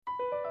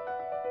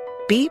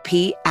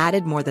BP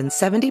added more than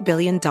 $70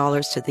 billion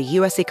to the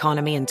U.S.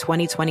 economy in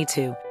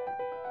 2022.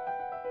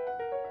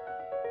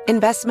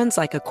 Investments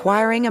like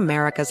acquiring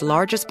America's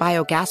largest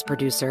biogas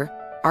producer,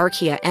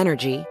 Archaea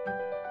Energy,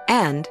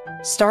 and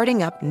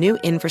starting up new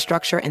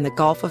infrastructure in the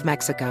Gulf of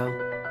Mexico.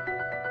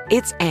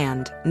 It's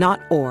and,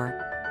 not or.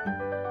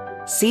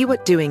 See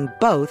what doing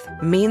both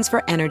means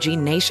for energy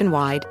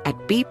nationwide at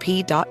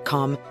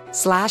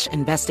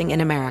bp.com/investing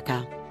in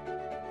America.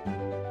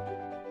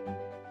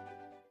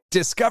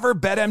 Discover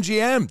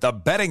BetMGM, the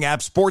betting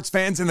app sports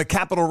fans in the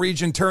capital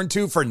region turn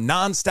to for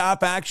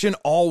nonstop action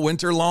all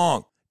winter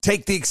long.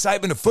 Take the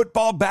excitement of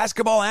football,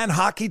 basketball, and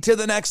hockey to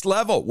the next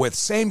level with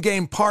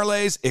same-game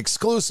parlays,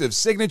 exclusive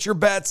signature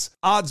bets,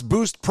 odds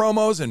boost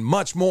promos, and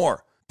much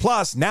more.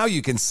 Plus, now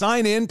you can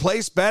sign in,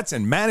 place bets,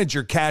 and manage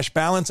your cash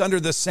balance under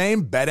the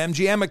same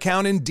BetMGM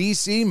account in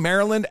D.C.,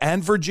 Maryland,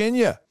 and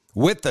Virginia.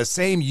 With the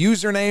same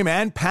username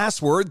and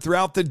password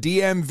throughout the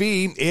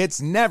DMV, it's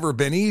never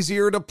been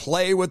easier to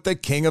play with the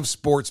king of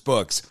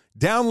sportsbooks.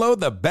 Download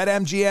the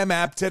BetMGM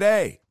app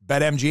today.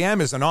 BetMGM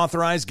is an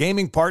authorized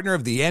gaming partner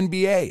of the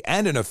NBA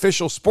and an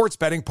official sports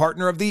betting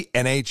partner of the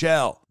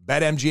NHL.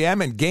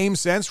 BetMGM and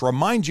GameSense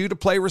remind you to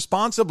play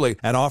responsibly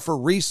and offer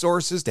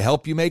resources to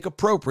help you make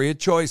appropriate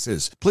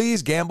choices.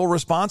 Please gamble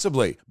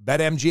responsibly.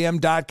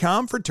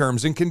 BetMGM.com for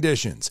terms and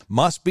conditions.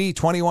 Must be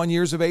 21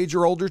 years of age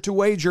or older to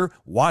wager.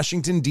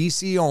 Washington,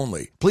 D.C.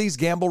 only. Please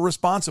gamble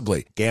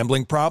responsibly.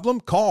 Gambling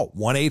problem? Call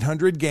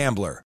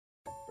 1-800-GAMBLER.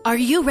 Are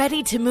you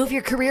ready to move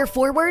your career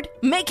forward?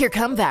 Make your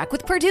comeback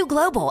with Purdue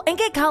Global and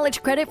get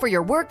college credit for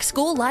your work,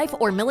 school life,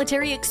 or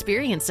military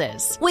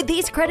experiences. With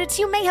these credits,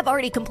 you may have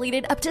already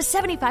completed up to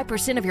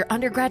 75% of your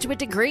undergraduate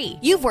degree.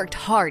 You've worked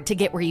hard to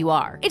get where you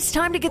are. It's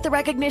time to get the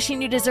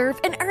recognition you deserve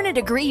and earn a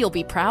degree you'll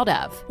be proud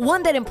of.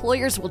 One that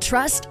employers will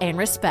trust and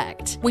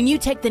respect. When you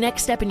take the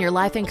next step in your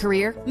life and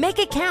career, make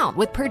it count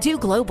with Purdue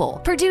Global,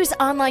 Purdue's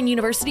online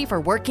university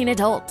for working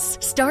adults.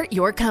 Start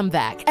your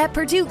comeback at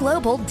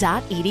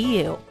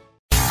purdueglobal.edu.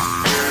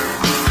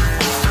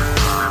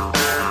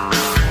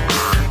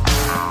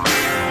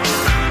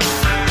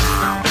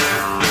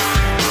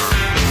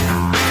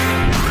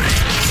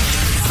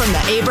 From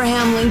the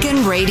Abraham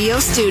Lincoln Radio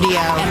Studio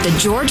at the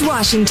George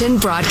Washington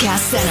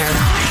Broadcast Center,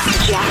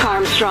 Jack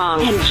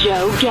Armstrong and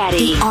Joe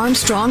Getty. The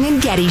Armstrong and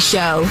Getty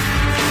Show.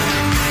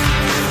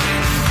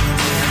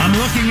 I'm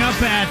looking up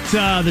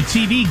at the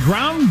TV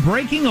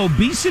groundbreaking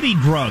obesity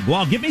drug.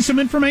 Well, give me some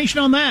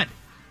information on that.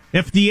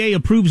 FDA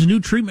approves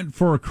new treatment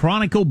for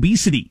chronic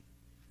obesity.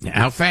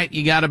 How fat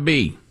you gotta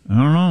be? I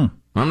don't know.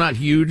 I'm not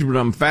huge, but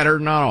I'm fatter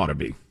than I ought to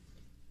be.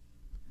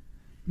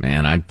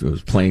 Man, I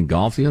was playing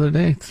golf the other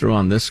day. Threw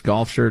on this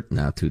golf shirt.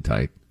 Nah, too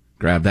tight.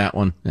 Grab that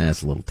one.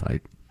 That's a little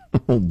tight.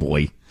 Oh,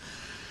 boy.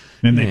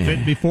 And they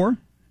fit before?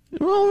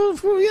 Well,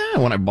 yeah,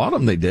 when I bought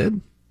them, they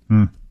did.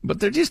 But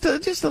they're just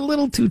a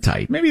little too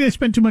tight. Maybe they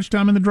spent too much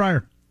time in the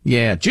dryer.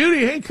 Yeah.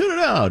 Judy, hey, cut it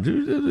out.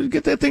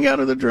 Get that thing out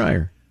of the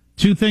dryer.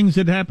 Two things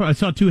that happened. I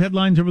saw two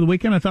headlines over the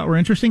weekend I thought were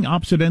interesting.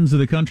 Opposite ends of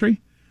the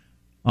country.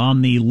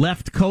 On the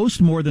left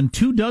coast, more than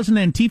 24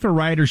 Antifa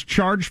rioters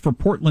charged for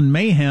Portland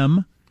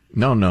mayhem.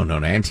 No.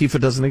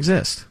 Antifa doesn't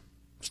exist.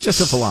 It's just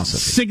a philosophy.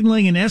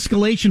 Signaling an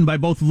escalation by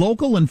both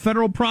local and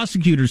federal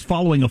prosecutors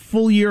following a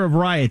full year of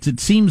riots. It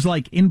seems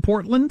like in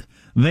Portland,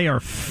 they are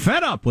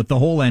fed up with the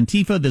whole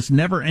Antifa, this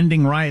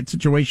never-ending riot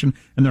situation,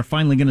 and they're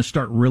finally going to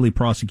start really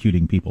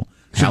prosecuting people.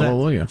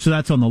 Hallelujah. So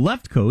that's on the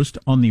left coast.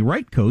 On the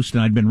right coast,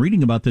 and I'd been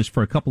reading about this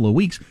for a couple of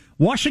weeks,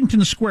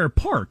 Washington Square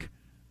Park,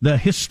 the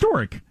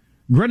historic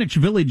Greenwich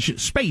Village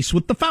space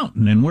with the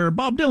fountain and where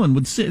Bob Dylan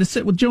would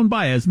sit with Joan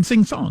Baez and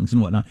sing songs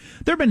and whatnot.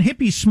 There have been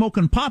hippies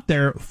smoking pot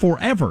there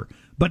forever,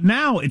 but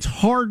now it's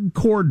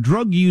hardcore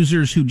drug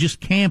users who just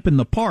camp in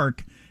the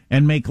park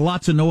and make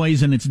lots of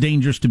noise, and it's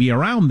dangerous to be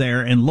around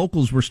there, and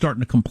locals were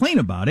starting to complain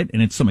about it,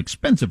 and it's some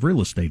expensive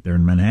real estate there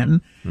in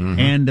Manhattan. Mm-hmm.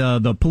 And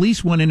the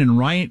police went in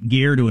riot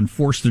gear to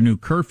enforce their new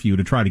curfew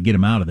to try to get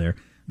them out of there.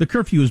 The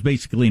curfew is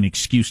basically an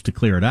excuse to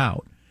clear it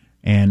out.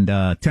 And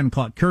 10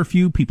 o'clock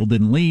curfew, people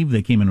didn't leave.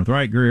 They came in with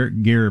riot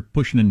gear,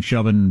 pushing and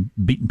shoving,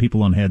 beating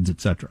people on heads,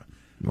 etc.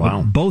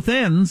 Wow. But both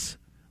ends,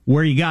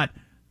 where you got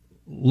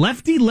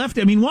lefty.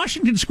 I mean,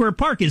 Washington Square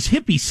Park is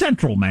hippie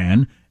central,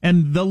 man.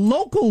 And the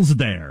locals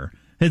there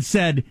had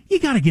said, you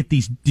got to get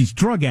these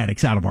drug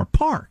addicts out of our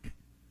park.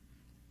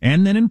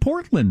 And then in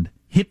Portland,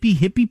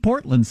 hippie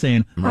Portland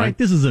saying, all right,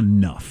 this is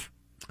enough.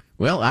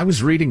 Well, I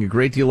was reading a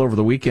great deal over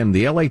the weekend.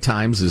 The L.A.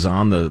 Times is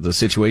on the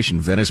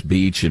situation, Venice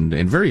Beach and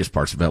various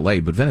parts of L.A.,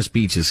 but Venice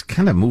Beach has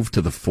kind of moved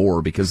to the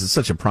fore because it's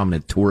such a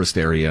prominent tourist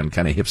area and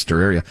kind of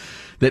hipster area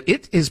that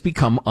it has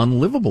become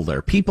unlivable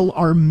there. People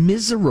are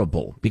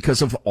miserable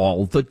because of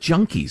all the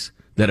junkies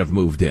that have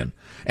moved in.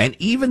 And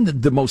even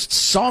the most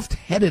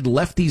soft-headed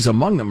lefties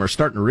among them are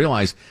starting to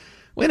realize,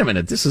 wait a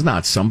minute, this is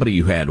not somebody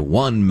who had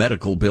one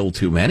medical bill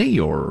too many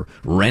or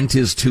rent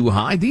is too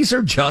high. These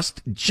are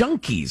just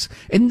junkies,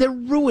 and they're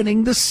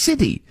ruining the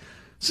city.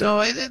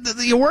 So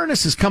the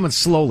awareness is coming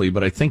slowly,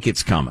 but I think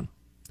it's coming.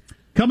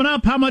 Coming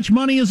up, how much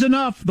money is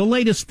enough? The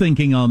latest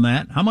thinking on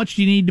that. How much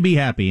do you need to be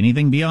happy?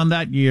 Anything beyond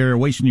that, you're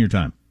wasting your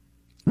time.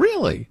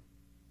 Really?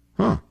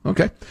 Huh,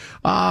 okay.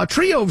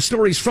 Trio of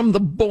stories from the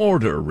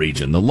border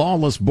region, the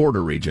lawless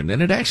border region, and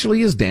it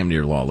actually is damn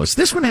near lawless.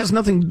 This one has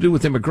nothing to do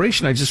with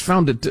immigration. I just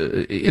found it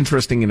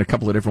interesting in a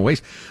couple of different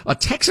ways. A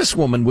Texas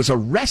woman was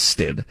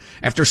arrested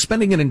after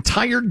spending an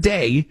entire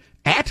day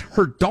at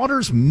her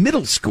daughter's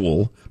middle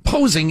school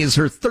posing as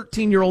her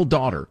 13-year-old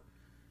daughter.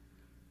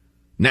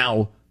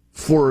 Now,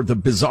 for the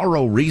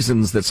bizarro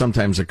reasons that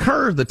sometimes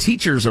occur, the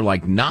teachers are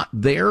like not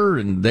there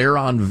and they're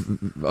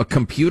on a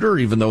computer,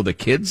 even though the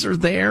kids are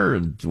there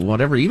and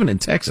whatever, even in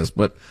Texas.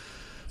 But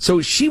so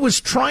she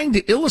was trying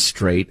to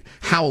illustrate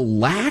how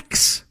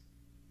lax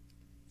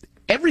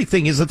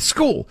everything is at the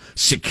school.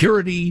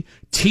 Security,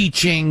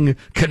 teaching,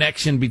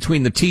 connection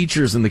between the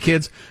teachers and the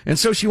kids. And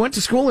so she went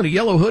to school in a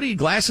yellow hoodie,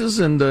 glasses,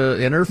 and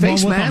her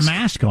face with mask. A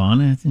mask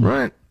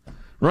on.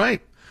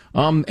 Right.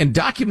 And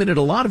documented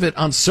a lot of it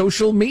on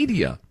social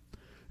media.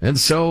 And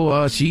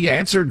so she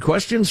answered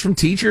questions from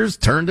teachers,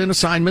 turned in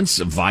assignments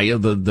via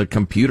the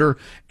computer,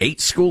 ate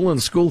school in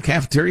the school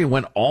cafeteria,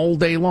 went all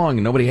day long,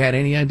 and nobody had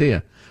any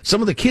idea. Some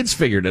of the kids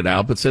figured it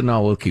out, but said,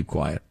 no, we'll keep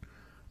quiet.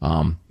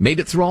 Made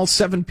it through all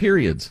 7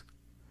 periods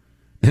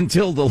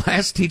until the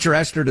last teacher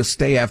asked her to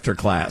stay after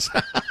class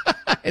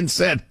and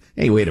said,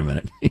 hey, wait a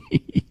minute.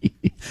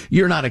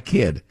 You're not a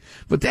kid.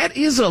 But that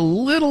is a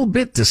little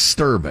bit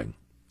disturbing.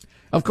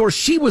 Of course,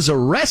 she was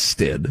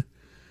arrested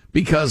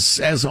because,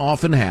 as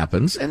often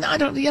happens, and I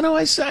don't,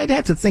 I'd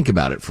have to think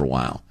about it for a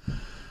while.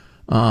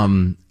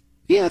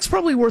 Yeah, it's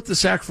probably worth the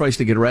sacrifice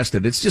to get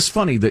arrested. It's just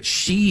funny that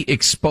she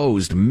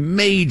exposed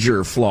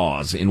major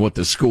flaws in what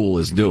the school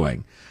is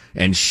doing,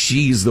 and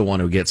she's the one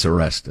who gets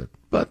arrested.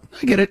 But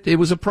I get it. It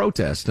was a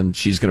protest, and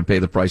she's going to pay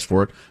the price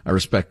for it. I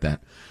respect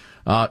that.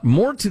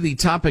 More to the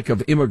topic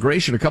of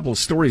immigration, a couple of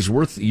stories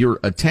worth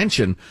your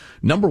attention.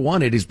 Number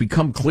one, it has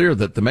become clear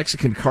that the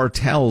Mexican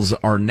cartels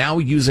are now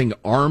using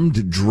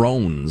armed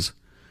drones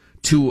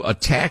to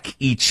attack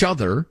each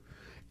other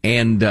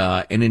and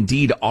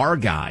indeed our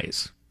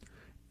guys.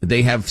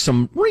 They have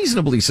some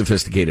reasonably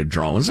sophisticated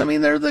drones. I mean,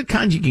 they're the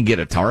kind you can get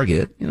at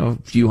Target, a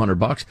few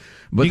 $100.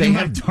 But they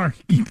have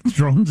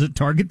drones at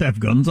Target that have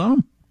guns on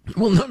them?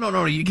 Well,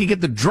 no. You can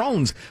get the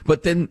drones,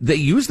 but then they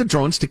use the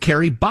drones to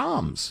carry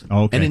bombs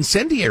and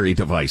incendiary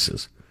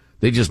devices.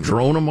 They just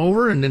drone them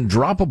over and then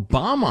drop a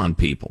bomb on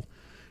people.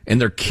 And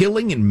they're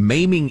killing and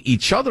maiming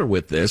each other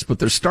with this, but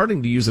they're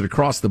starting to use it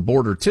across the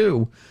border,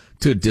 too,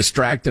 to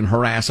distract and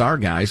harass our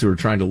guys who are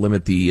trying to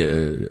limit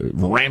the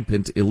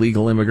rampant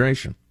illegal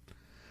immigration.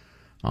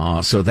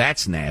 So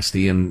that's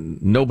nasty,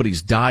 and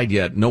nobody's died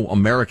yet. No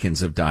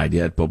Americans have died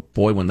yet, but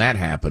boy, when that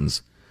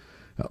happens,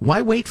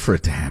 why wait for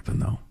it to happen,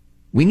 though?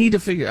 We need to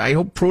figure, I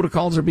hope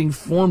protocols are being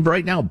formed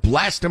right now.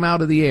 Blast them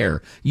out of the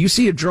air. You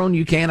see a drone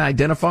you can't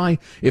identify,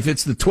 if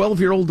it's the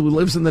 12-year-old who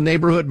lives in the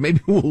neighborhood,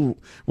 maybe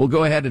we'll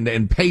go ahead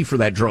and pay for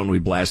that drone we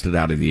blasted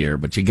out of the air,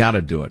 but you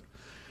gotta do it.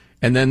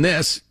 And then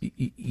this,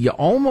 you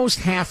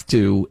almost have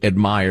to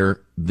admire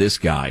this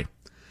guy,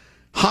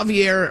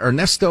 Javier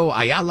Ernesto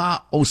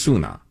Ayala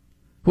Osuna,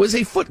 who is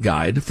a foot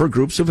guide for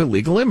groups of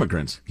illegal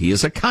immigrants. He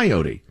is a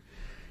coyote.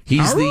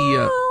 He's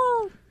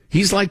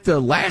He's like the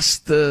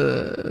last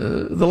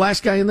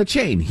guy in the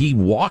chain. He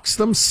walks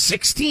them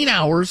 16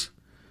 hours,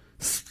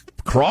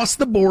 across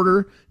the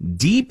border,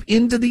 deep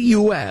into the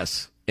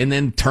U.S., and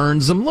then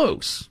turns them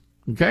loose.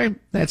 Okay?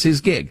 That's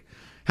his gig.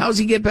 How does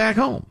he get back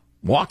home?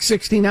 Walk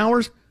 16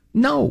 hours?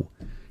 No.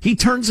 He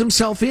turns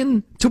himself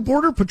in to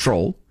Border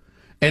Patrol,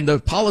 and the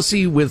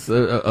policy with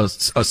a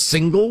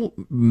single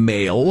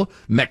male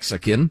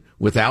Mexican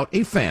without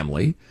a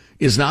family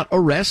is not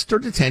arrest or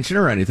detention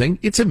or anything.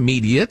 It's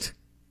immediate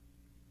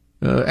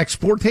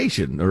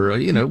exportation, or,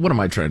 what am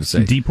I trying to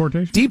say?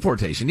 Deportation?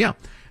 Deportation, yeah.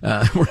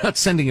 We're not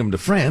sending him to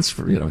France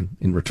for,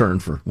 in return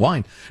for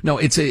wine. No,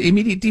 it's an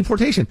immediate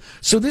deportation.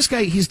 So this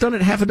guy, he's done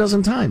it half a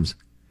dozen times.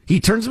 He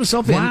turns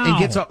himself in and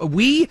gets up.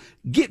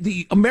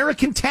 The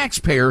American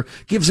taxpayer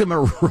gives him a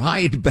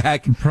ride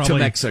back to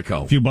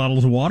Mexico. A few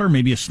bottles of water,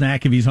 maybe a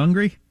snack if he's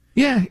hungry.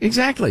 Yeah,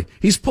 exactly.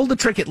 He's pulled the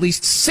trick at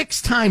least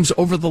 6 times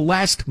over the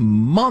last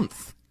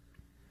month.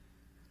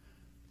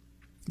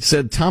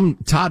 Said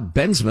Todd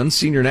Bensman,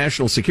 Senior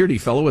National Security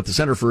Fellow at the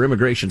Center for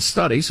Immigration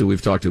Studies, who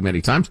we've talked to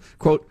many times,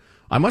 quote,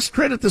 I must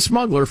credit the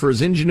smuggler for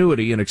his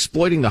ingenuity in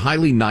exploiting the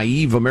highly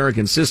naive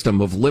American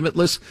system of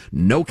limitless,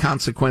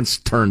 no-consequence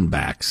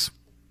turnbacks.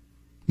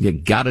 You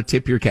gotta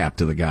tip your cap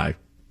to the guy.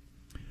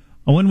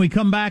 When we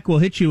come back, we'll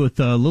hit you with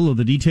a little of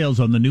the details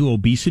on the new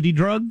obesity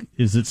drug.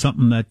 Is it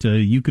something that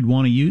you could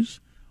want to use?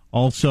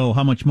 Also,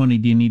 how much money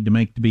do you need to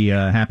make to be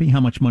happy?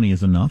 How much money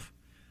is enough?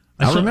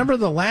 I remember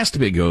the last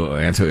big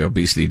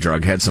anti-obesity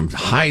drug had some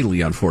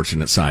highly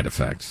unfortunate side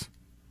effects.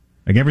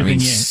 Like everything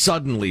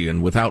suddenly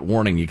and without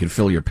warning, you can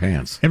fill your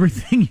pants.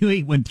 Everything you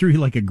ate went through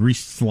like a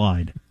greased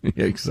slide.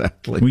 Yeah,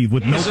 exactly.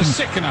 With and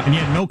you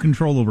had no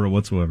control over it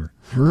whatsoever.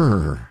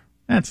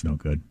 That's no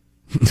good.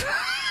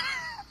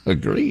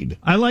 Agreed.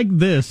 I like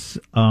this.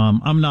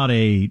 I'm not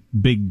the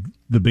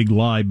big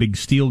lie, big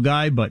steal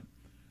guy, but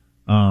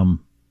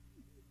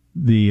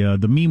The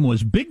meme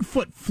was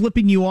Bigfoot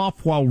flipping you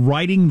off while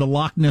riding the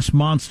Loch Ness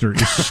Monster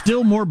is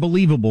still more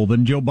believable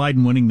than Joe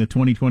Biden winning the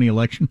 2020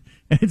 election.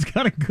 And it's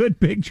got a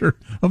good picture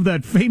of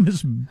that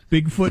famous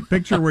Bigfoot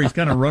picture where he's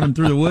kind of running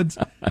through the woods.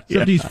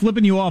 Except he's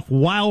flipping you off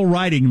while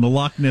riding the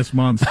Loch Ness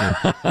Monster.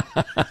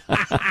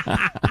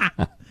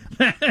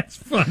 That's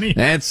funny.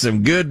 That's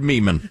some good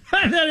memeing.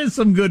 That is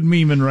some good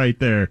memeing right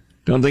there.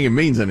 Don't think it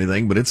means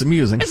anything, but it's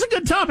amusing. It's a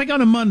good topic on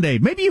a Monday.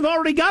 Maybe you've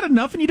already got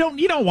enough and you don't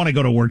want to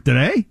go to work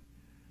today.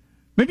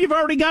 Maybe you've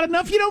already got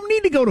enough, you don't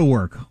need to go to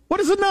work. What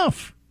is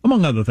enough?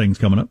 Among other things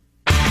coming up.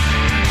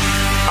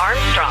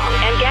 Armstrong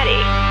and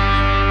Getty.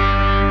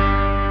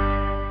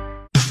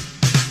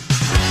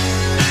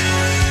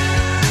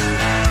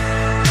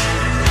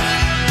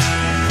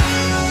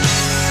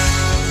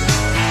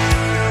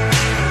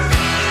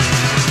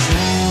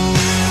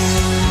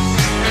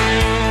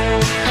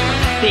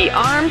 The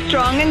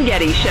Armstrong and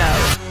Getty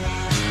Show.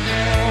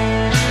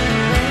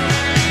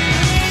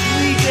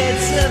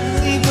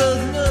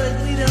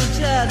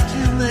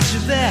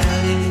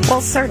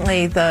 Well,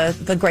 certainly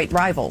the great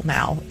rival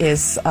now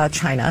is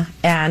China,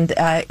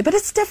 but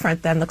it's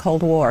different than the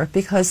Cold War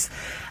because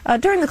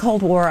during the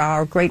Cold War,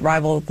 our great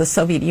rival, the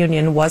Soviet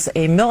Union, was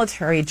a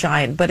military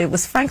giant, but it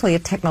was frankly a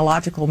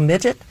technological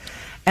midget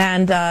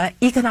and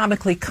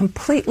economically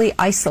completely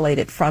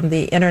isolated from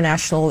the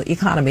international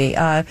economy.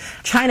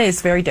 China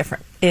is very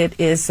different. It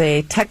is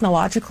a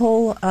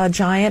technological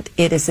giant.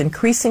 It is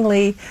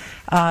increasingly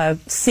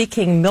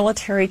seeking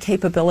military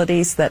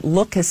capabilities that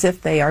look as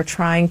if they are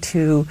trying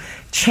to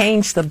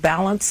change the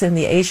balance in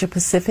the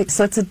Asia-Pacific.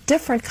 So it's a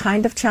different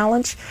kind of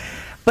challenge,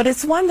 but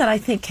it's one that I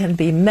think can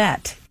be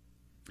met.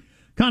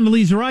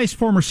 Condoleezza Rice,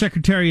 former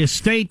Secretary of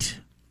State,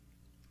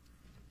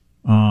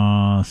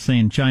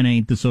 saying China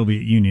ain't the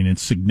Soviet Union.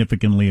 It's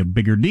significantly a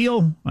bigger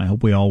deal. I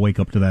hope we all wake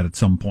up to that at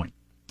some point.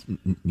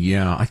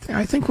 Yeah,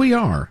 I think we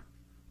are.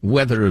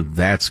 Whether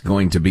that's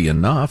going to be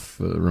enough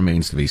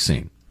remains to be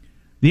seen.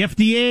 The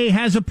FDA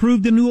has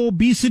approved a new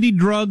obesity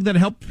drug that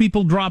helped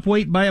people drop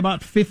weight by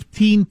about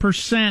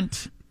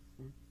 15%.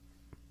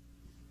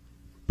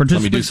 Let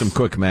me do some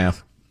quick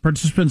math.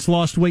 Participants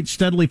lost weight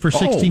steadily for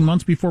 16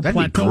 months before plateauing.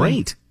 That'd be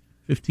great.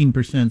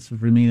 15%. So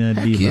for me,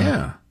 that'd be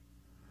yeah.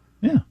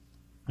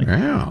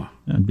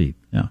 That'd be,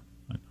 yeah.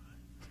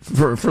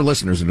 For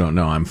listeners who don't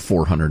know, I'm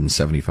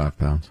 475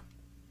 pounds.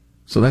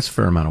 So that's a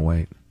fair amount of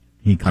weight.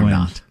 He claims. I'm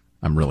not.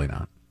 I'm really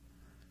not.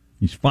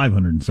 He's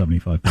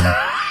 575 pounds.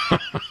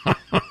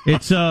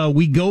 It's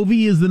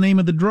Wegovy is the name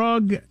of the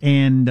drug,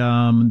 and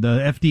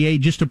the FDA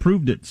just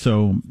approved it.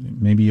 So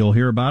maybe you'll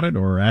hear about it,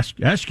 or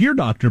ask your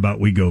doctor about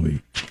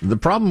Wegovy. The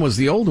problem was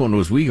the old one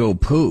was Wego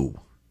poo.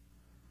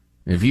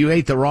 If you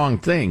ate the wrong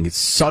thing, it's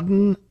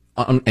sudden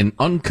and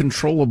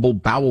uncontrollable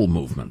bowel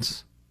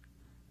movements.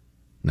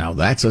 Now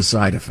that's a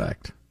side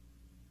effect.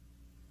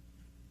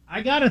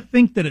 I gotta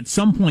think that at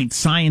some point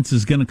science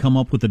is going to come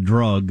up with a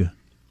drug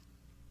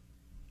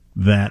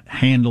that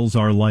handles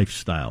our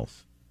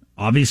lifestyles.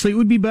 Obviously, it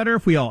would be better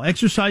if we all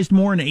exercised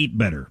more and ate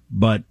better,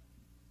 but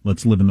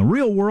let's live in the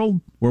real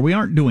world where we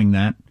aren't doing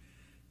that.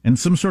 And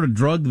some sort of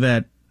drug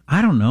that,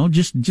 I don't know,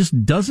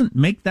 just doesn't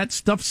make that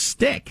stuff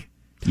stick.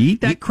 You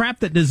eat that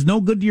crap that does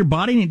no good to your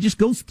body and it just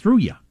goes through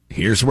you.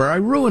 Here's where I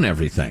ruin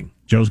everything.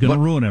 Joe's going to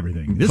ruin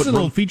everything. This is a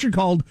little feature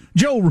called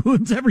Joe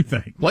Ruins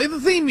Everything. Play the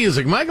theme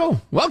music,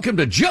 Michael. Welcome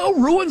to Joe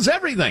Ruins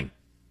Everything.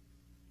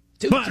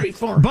 2, 3,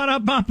 4.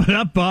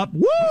 Ba-da-bop-ba-da-bop.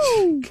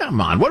 Woo! Come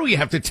on, what do we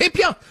have to tip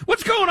you?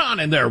 What's going on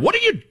in there? What are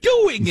you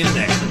doing in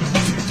there?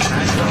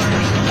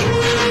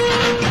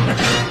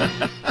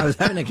 I was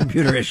having a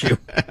computer issue.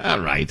 All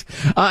right.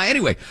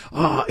 Anyway,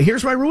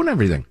 here's why I ruin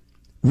everything.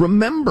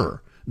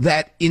 Remember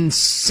that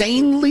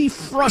insanely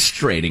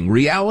frustrating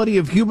reality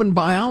of human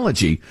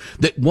biology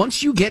that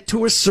once you get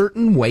to a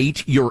certain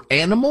weight, your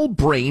animal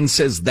brain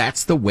says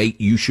that's the weight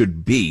you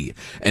should be.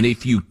 And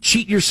if you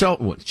cheat yourself,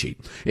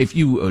 if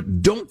you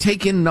don't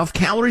take in enough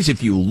calories,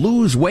 if you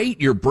lose weight,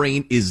 your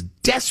brain is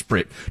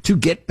desperate to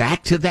get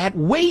back to that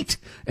weight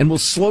and will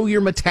slow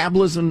your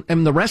metabolism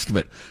and the rest of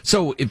it.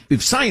 So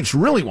if science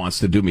really wants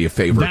to do me a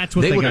favor,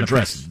 they would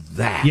address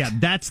that. Yeah,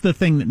 that's the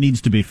thing that needs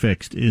to be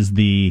fixed is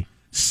the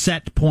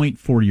set point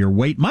for your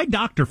weight. My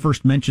doctor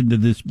first mentioned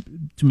this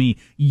to me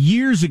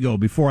years ago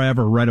before I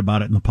ever read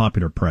about it in the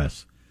popular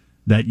press,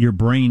 that your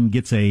brain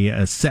gets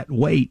a set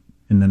weight,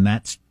 and then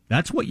that's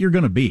what you're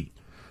going to be.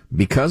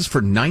 Because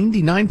for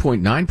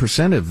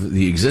 99.9% of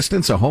the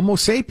existence of Homo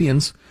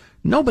sapiens,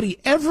 nobody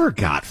ever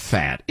got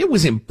fat. It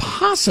was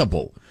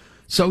impossible.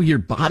 So your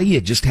body,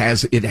 it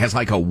has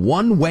like a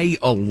one-way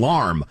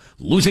alarm.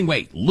 Losing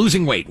weight.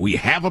 We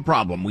have a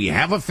problem. We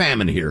have a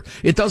famine here.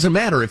 It doesn't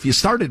matter if you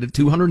started at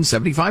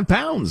 275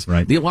 pounds.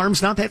 Right. The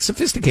alarm's not that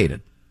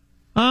sophisticated.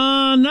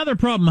 Another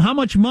problem. How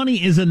much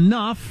money is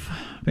enough?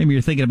 Maybe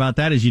you're thinking about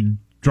that as you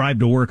drive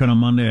to work on a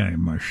Monday. Hey,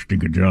 my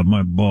stinking job.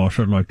 My boss,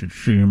 I'd like to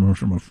see him or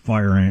some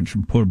fire ants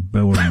and put a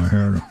belly in my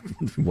hair.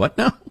 What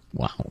now?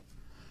 Wow.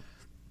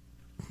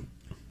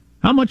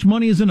 How much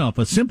money is enough?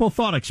 A simple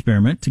thought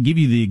experiment to give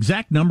you the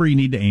exact number you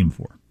need to aim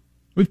for.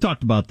 we've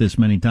talked about this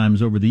many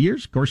times over the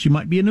years. Of course, you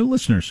might be a new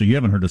listener, so you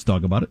haven't heard us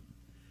talk about it,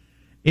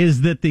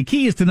 is that the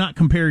key is to not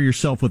compare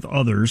yourself with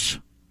others,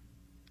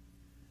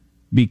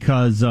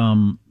 because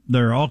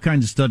there are all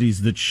kinds of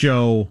studies that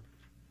show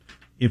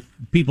if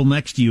people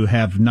next to you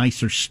have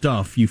nicer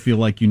stuff, you feel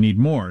like you need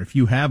more. If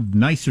you have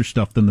nicer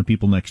stuff than the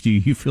people next to you,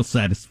 you feel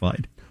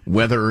satisfied.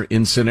 Whether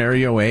in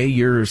scenario A,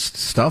 your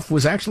stuff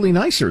was actually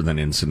nicer than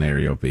in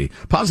scenario B.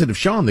 Positive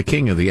Sean, the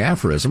king of the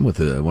aphorism, with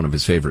one of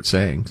his favorite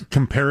sayings.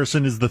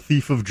 Comparison is the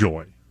thief of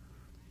joy.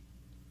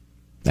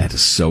 That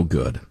is so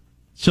good.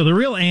 So the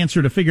real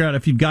answer to figure out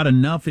if you've got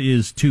enough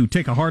is to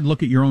take a hard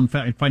look at your own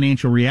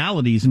financial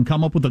realities and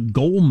come up with a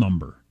goal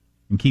number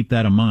and keep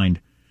that in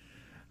mind.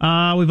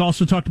 We've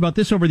also talked about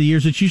this over the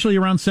years. It's usually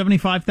around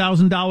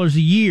 $75,000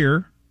 a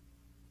year.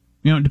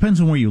 You know, it depends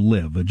on where you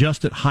live.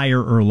 Adjust it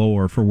higher or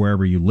lower for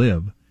wherever you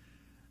live.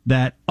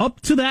 That up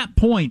to that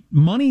point,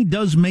 money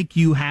does make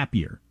you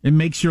happier. It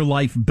makes your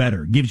life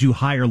better, gives you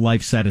higher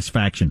life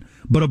satisfaction.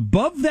 But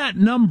above that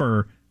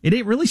number,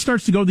 it really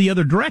starts to go the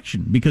other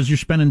direction because you're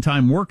spending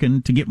time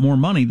working to get more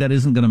money that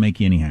isn't going to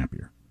make you any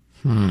happier.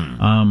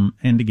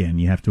 And again,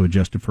 you have to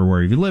adjust it for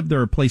where you live.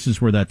 There are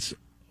places where that's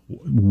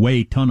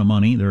way ton of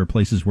money. There are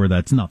places where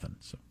that's nothing.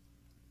 So.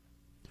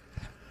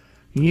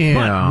 Yeah.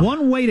 But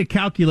one way to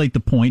calculate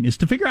the point is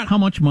to figure out how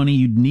much money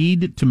you'd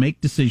need to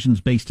make decisions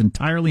based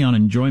entirely on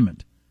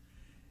enjoyment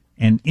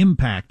and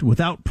impact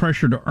without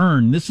pressure to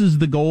earn. This is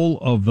the goal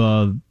of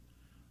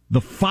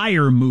the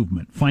FIRE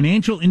movement.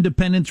 Financial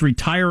Independence,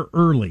 Retire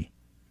Early.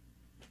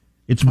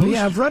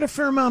 I've read a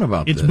fair amount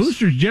about this. Its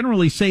boosters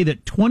generally say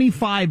that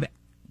 25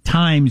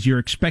 times your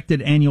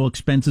expected annual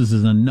expenses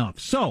is enough.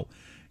 So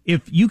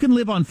if you can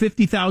live on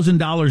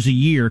 $50,000 a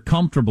year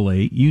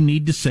comfortably, you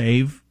need to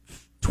save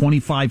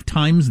 25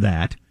 times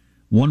that,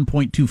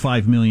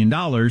 $1.25 million,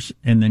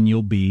 and then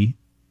you'll be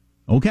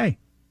okay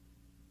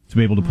to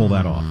be able to pull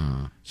that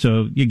off.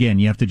 So, again,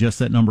 you have to adjust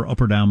that number up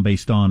or down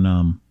based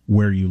on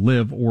where you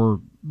live,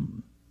 or,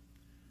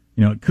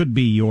 you know, it could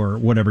be your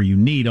whatever you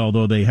need,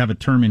 although they have a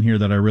term in here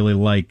that I really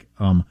like,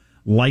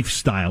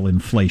 lifestyle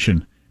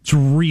inflation. It's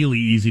really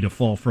easy to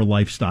fall for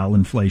lifestyle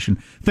inflation.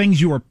 Things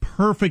you are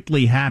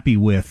perfectly happy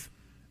with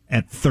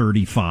at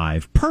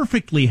 35,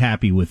 perfectly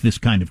happy with this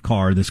kind of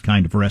car, this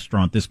kind of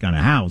restaurant, this kind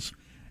of house.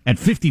 At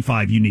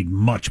 55, you need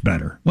much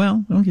better.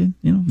 Well, okay,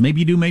 you know,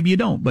 maybe you do, maybe you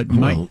don't, but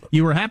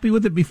you were happy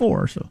with it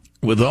before. So,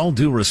 with all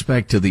due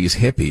respect to these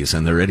hippies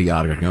and their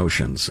idiotic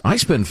notions, I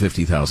spend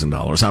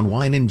 $50,000 on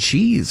wine and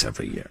cheese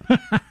every year.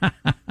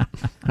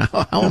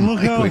 Look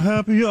how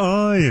happy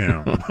I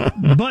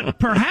am. But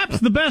perhaps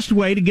the best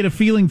way to get a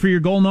feeling for your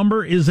goal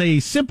number is a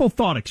simple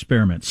thought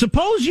experiment.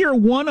 Suppose you're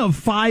one of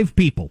 5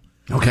 people.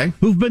 Okay.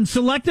 Who've been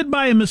selected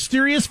by a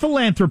mysterious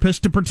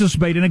philanthropist to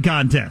participate in a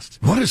contest.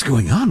 What is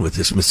going on with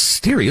this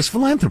mysterious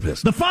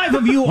philanthropist? The 5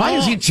 of you Why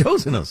has he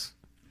chosen us?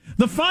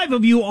 The 5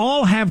 of you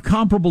all have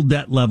comparable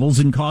debt levels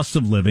and costs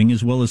of living,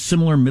 as well as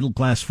similar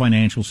middle-class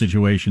financial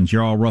situations.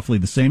 You're all roughly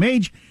the same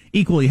age,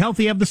 equally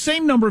healthy, have the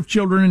same number of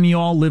children, and you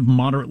all live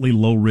moderately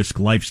low-risk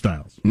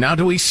lifestyles. Now,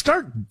 do we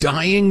start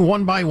dying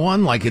one by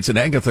one like it's an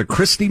Agatha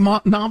Christie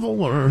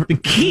novel? Or the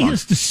key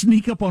is to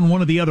sneak up on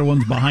one of the other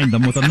ones behind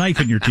them with a knife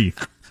in your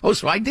teeth. Oh,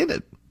 so I did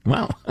it.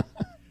 Wow.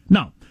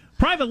 No.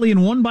 Privately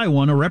and one by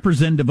one, a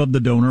representative of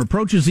the donor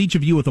approaches each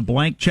of you with a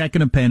blank check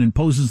and a pen and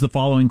poses the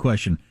following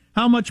question.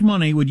 How much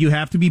money would you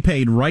have to be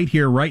paid right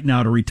here, right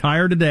now, to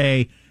retire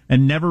today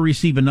and never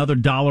receive another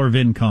dollar of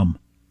income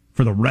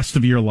for the rest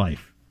of your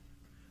life?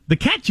 The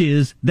catch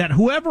is that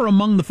whoever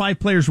among the 5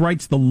 players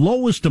writes the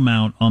lowest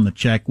amount on the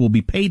check will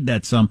be paid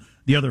that sum.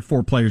 The other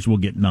 4 players will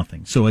get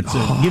nothing. So it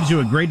gives you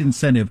a great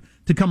incentive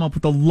to come up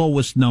with the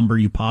lowest number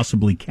you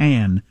possibly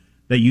can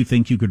that you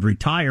think you could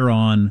retire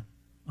on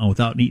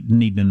without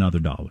needing another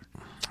dollar.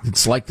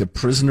 It's like the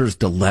prisoner's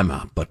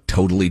dilemma, but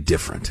totally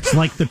different. It's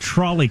like the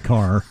trolley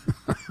car,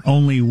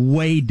 only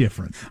way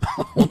different.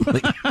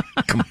 Only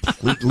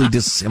completely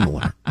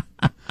dissimilar.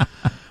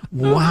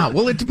 Wow.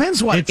 Well, it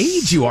depends what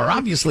age you are,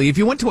 obviously. If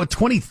you went to a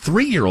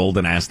 23-year-old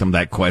and asked him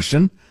that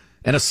question,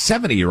 and a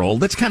 70-year-old,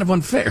 that's kind of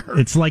unfair.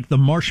 It's like the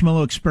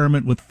marshmallow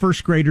experiment with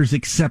first graders,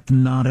 except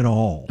not at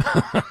all.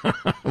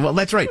 Well,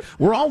 that's right.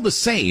 We're all the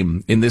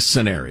same in this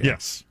scenario.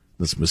 Yes.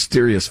 This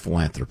mysterious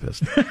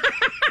philanthropist.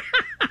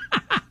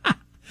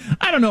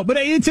 I don't know, but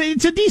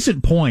it's a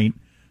decent point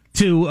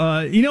to,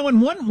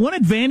 and one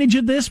advantage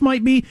of this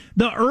might be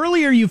the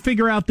earlier you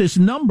figure out this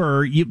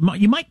number, you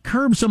might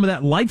curb some of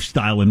that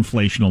lifestyle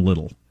inflation a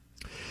little.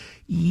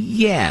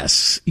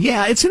 Yes.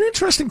 Yeah, it's an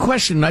interesting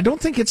question. I don't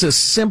think it's a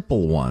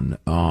simple one.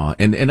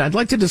 And I'd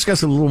like to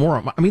discuss it a little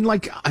more. I mean,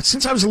 like,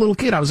 since I was a little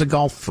kid, I was a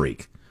golf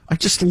freak. I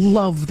just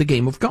love the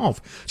game of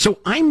golf. So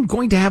I'm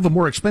going to have a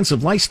more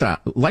expensive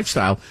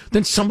lifestyle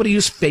than somebody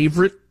whose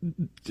favorite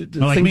thing to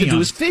do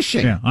is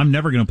fishing. Yeah, I'm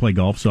never going to play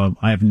golf, so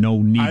I have no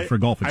need for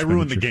golf expenditures. I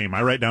ruined the game.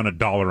 I write down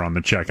 $1 on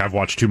the check. I've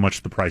watched too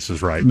much The Price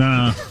is Right.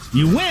 Nah,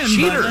 you win.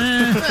 Cheater.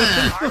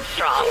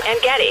 Armstrong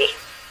and Getty.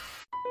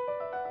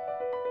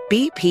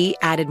 BP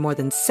added more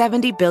than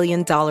 $70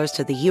 billion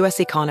to the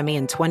U.S. economy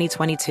in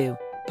 2022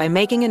 by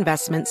making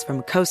investments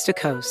from coast to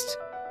coast.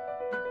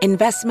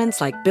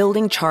 Investments like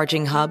building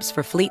charging hubs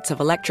for fleets of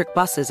electric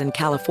buses in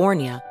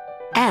California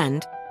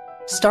and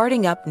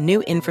starting up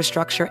new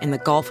infrastructure in the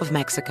Gulf of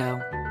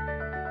Mexico.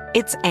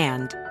 It's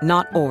and,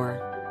 not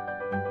or.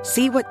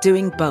 See what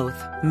doing both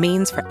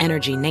means for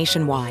energy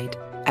nationwide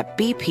at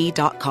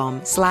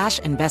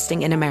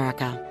bp.com/investing in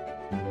America.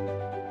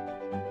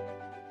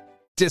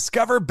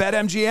 Discover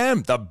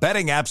BetMGM, the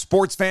betting app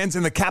sports fans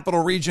in the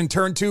capital region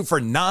turn to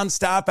for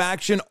nonstop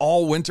action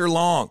all winter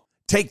long.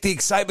 Take the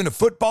excitement of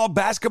football,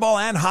 basketball,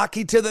 and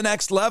hockey to the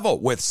next level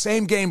with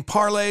same-game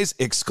parlays,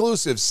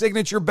 exclusive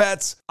signature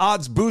bets,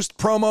 odds boost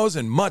promos,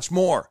 and much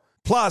more.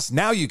 Plus,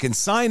 now you can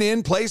sign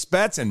in, place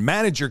bets, and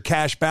manage your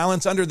cash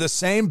balance under the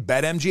same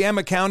BetMGM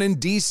account in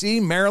D.C.,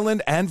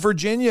 Maryland, and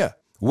Virginia.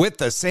 With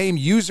the same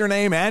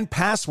username and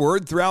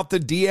password throughout the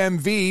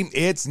DMV,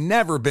 it's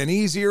never been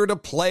easier to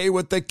play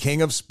with the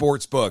king of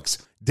sportsbooks.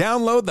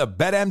 Download the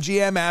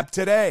BetMGM app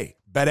today.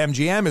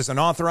 BetMGM is an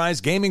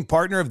authorized gaming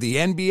partner of the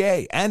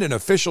NBA and an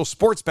official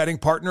sports betting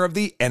partner of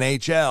the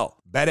NHL.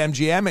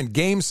 BetMGM and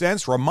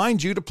GameSense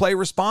remind you to play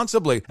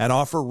responsibly and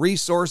offer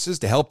resources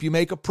to help you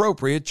make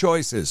appropriate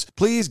choices.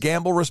 Please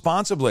gamble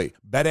responsibly.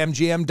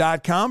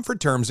 BetMGM.com for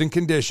terms and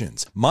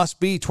conditions. Must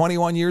be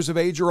 21 years of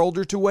age or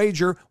older to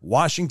wager.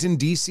 Washington,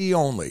 D.C.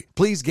 only.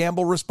 Please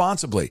gamble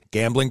responsibly.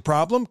 Gambling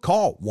problem?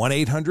 Call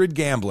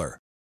 1-800-GAMBLER.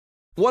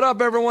 What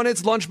up, everyone?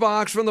 It's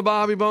Lunchbox from the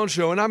Bobby Bones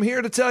Show, and I'm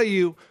here to tell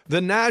you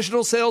the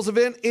national sales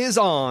event is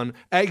on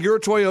at your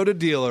Toyota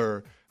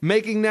dealer,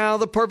 making now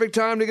the perfect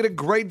time to get a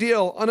great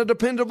deal on a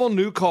dependable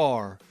new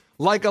car.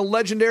 Like a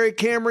legendary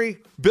Camry,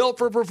 built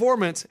for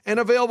performance and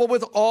available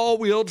with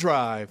all-wheel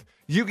drive.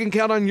 You can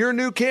count on your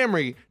new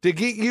Camry to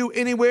get you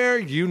anywhere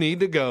you need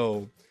to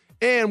go.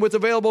 And with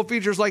available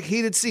features like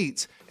heated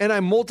seats and a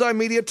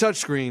multimedia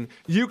touchscreen,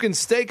 you can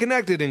stay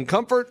connected in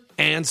comfort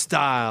and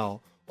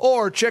style.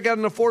 Or check out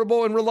an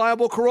affordable and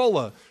reliable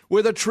Corolla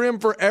with a trim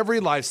for every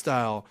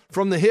lifestyle.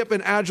 From the hip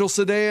and agile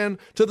sedan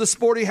to the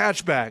sporty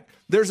hatchback,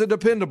 there's a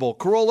dependable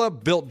Corolla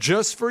built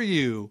just for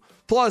you.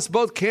 Plus,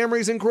 both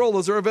Camrys and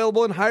Corollas are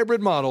available in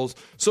hybrid models,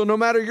 so no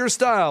matter your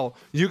style,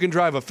 you can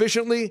drive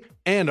efficiently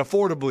and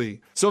affordably.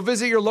 So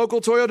visit your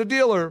local Toyota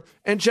dealer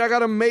and check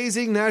out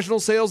amazing national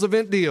sales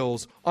event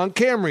deals on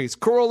Camrys,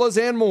 Corollas,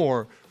 and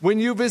more when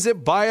you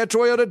visit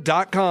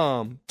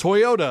buyatoyota.com.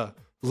 Toyota,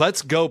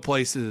 let's go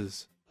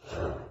places.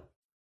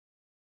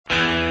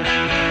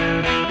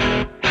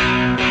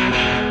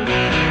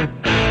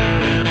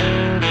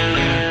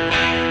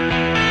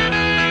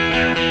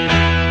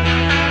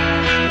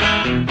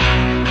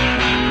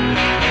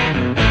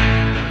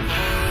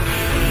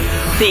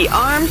 The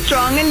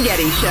Armstrong and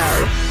Getty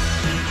Show.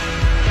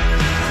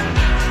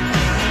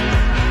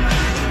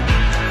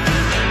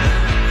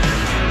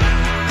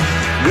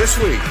 This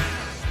week,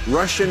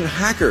 Russian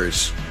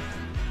hackers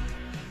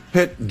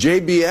hit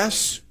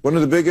JBS, one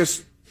of the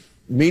biggest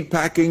meat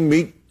packing,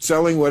 meat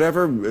selling,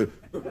 whatever,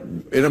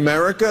 in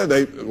America.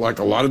 They, like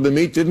a lot of the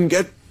meat didn't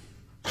get.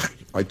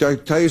 I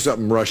tell you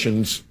something,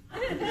 Russians.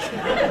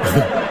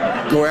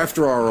 Go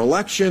after our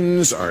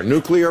elections, our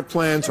nuclear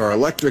plants, our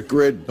electric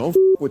grid. Don't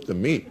with the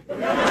meat.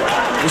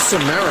 This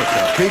is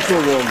America. People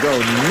will go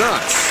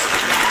nuts.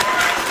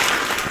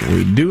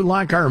 We do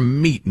like our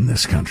meat in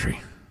this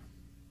country.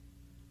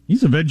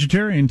 He's a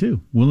vegetarian,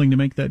 too, willing to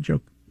make that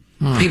joke.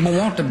 People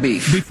want the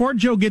beef. Before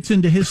Joe gets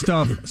into his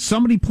stuff,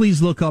 somebody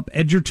please look up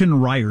Edgerton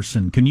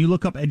Ryerson. Can you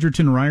look up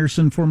Edgerton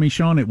Ryerson for me,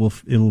 Sean?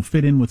 It'll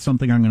fit in with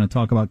something I'm going to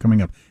talk about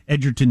coming up.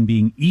 Edgerton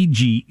being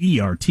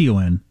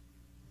Egerton,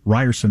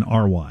 Ryerson,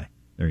 R-Y.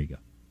 There you go.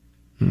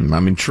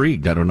 I'm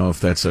intrigued. I don't know if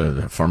that's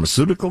a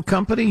pharmaceutical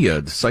company,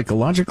 a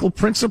psychological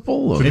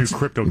principle. It's a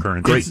new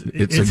cryptocurrency.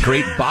 It's a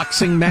great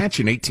boxing match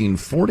in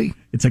 1840.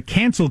 It's a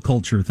cancel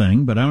culture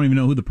thing, but I don't even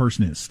know who the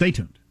person is. Stay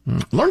tuned.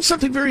 Learned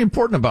something very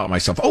important about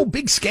myself. Oh,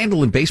 big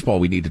scandal in baseball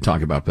we need to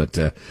talk about, but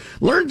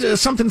learned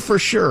something for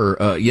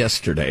sure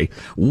yesterday.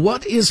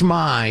 What is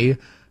my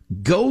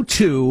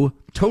go-to,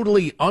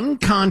 totally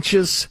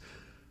unconscious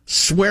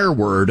swear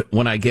word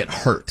when I get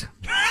hurt?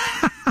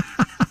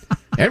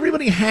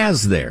 Everybody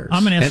has theirs.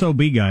 I'm an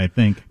SOB guy, I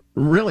think.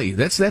 Really,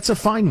 that's a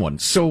fine one.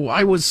 So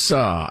I was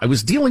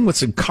dealing with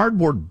some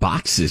cardboard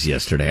boxes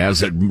yesterday. I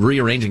was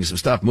rearranging some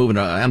stuff, moving,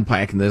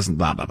 unpacking this, and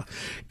blah blah blah.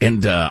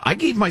 And I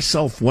gave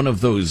myself one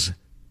of those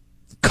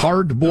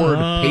cardboard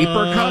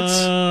paper cuts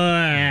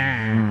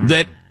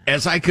that,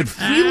 as I could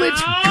feel it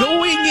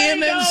going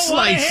in and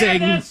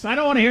slicing. I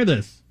don't want to hear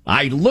this.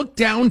 I looked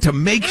down to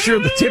make sure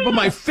the tip of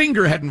my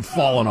finger hadn't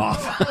fallen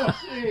off.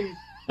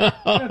 That's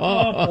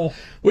awful.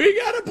 We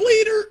got a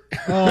bleeder.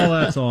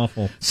 Oh, that's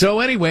awful. So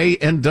anyway,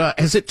 and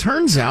as it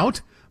turns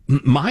out,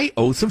 my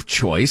oath of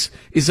choice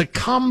is a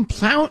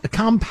compound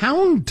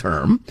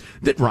term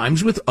that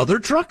rhymes with other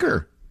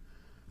trucker,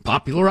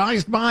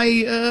 popularized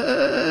by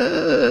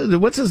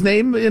what's his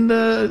name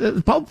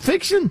in Pulp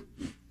Fiction,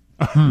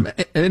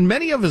 in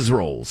many of his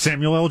roles.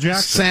 Samuel L.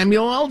 Jackson.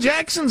 Samuel L.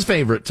 Jackson's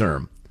favorite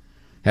term.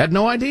 Had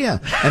no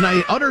idea. And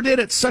I uttered it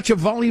at such a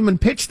volume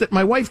and pitch that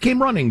my wife came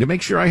running to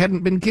make sure I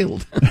hadn't been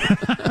killed.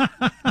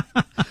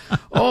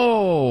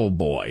 Oh,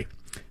 boy.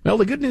 Well,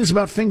 the good news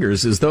about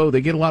fingers is, though, they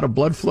get a lot of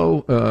blood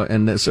flow,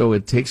 and so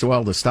it takes a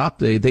while to stop.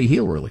 They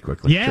heal really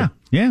quickly. Yeah,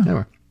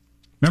 yeah.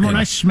 Remember when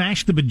I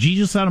smashed the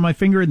bejesus out of my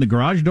finger in the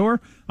garage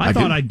door? I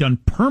thought I'd done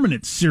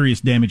permanent serious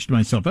damage to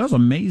myself. I was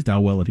amazed how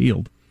well it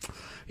healed.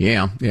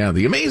 Yeah,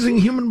 the amazing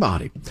human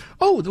body.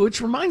 Oh, which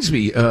reminds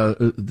me,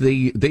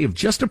 they have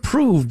just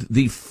approved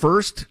the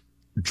first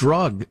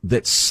drug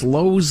that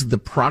slows the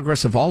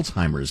progress of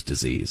Alzheimer's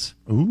disease.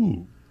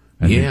 Ooh.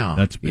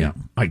 That's big. Yeah.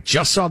 I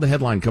just saw the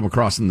headline come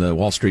across in the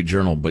Wall Street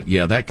Journal, but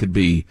yeah, that could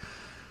be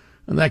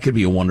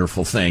a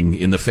wonderful thing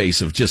in the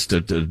face of just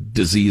a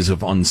disease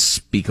of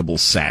unspeakable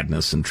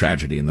sadness and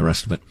tragedy and the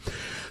rest of it.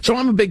 So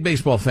I'm a big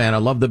baseball fan. I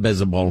love the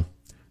baseball,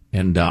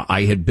 and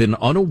I had been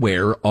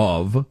unaware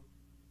of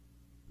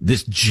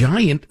this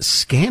giant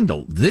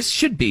scandal. This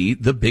should be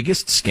the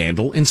biggest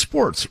scandal in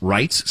sports,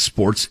 writes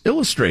Sports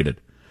Illustrated.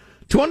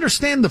 To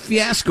understand the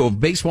fiasco of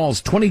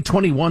baseball's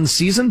 2021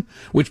 season,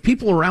 which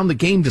people around the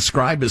game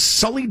describe as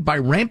sullied by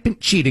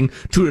rampant cheating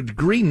to a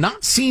degree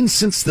not seen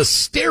since the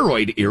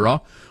steroid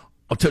era,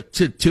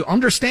 to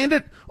understand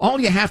it,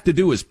 all you have to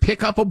do is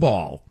pick up a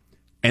ball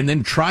and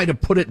then try to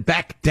put it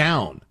back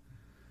down.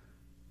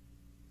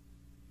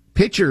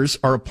 Pitchers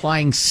are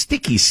applying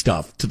sticky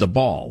stuff to the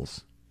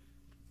balls.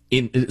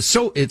 It's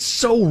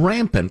so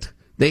rampant,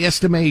 they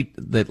estimate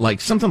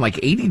that something like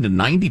 80 to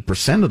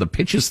 90% of the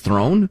pitches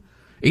thrown,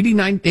 80 to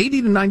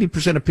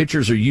 90% of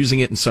pitchers are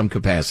using it in some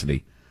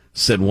capacity,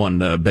 said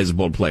one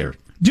baseball player.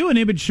 Do an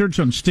image search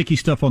on sticky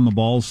stuff on the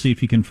balls, see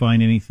if you can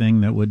find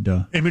anything that would...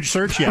 Image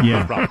search? Yeah.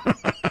 Yeah. No problem.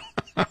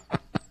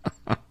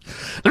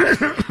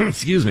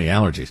 Excuse me,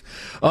 allergies.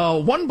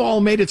 One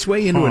ball made its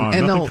way into an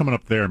NL... Nothing coming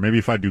up there. Maybe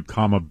if I do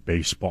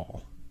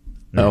baseball.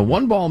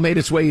 One ball made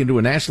its way into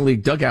a National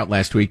League dugout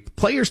last week.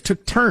 Players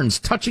took turns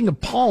touching a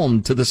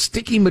palm to the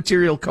sticky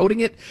material coating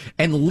it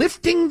and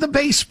lifting the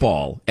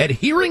baseball,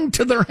 adhering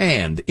to their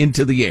hand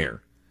into the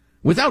air.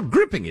 Without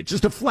gripping it,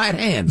 just a flat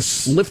hand,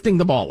 lifting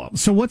the ball up.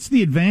 So what's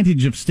the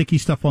advantage of sticky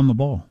stuff on the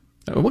ball?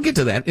 We'll get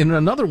to that. In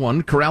another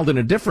one, corralled in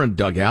a different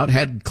dugout,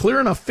 had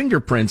clear enough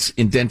fingerprints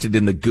indented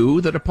in the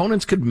goo that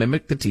opponents could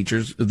mimic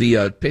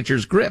the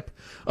pitcher's grip.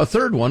 A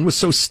third one was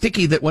so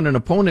sticky that when an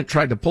opponent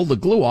tried to pull the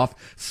glue off,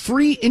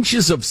 3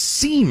 inches of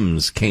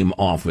seams came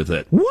off with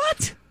it.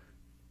 What?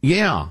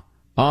 Yeah.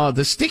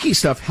 The sticky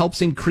stuff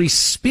helps increase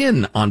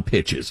spin on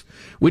pitches,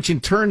 which in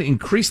turn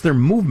increase their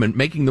movement,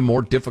 making them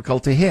more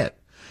difficult to hit.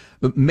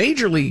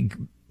 Major League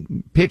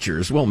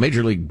Baseball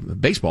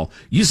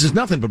uses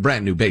nothing but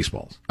brand new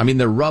baseballs. I mean,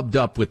 they're rubbed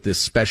up with this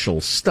special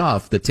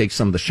stuff that takes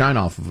some of the shine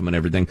off of them and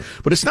everything.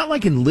 But it's not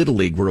like in Little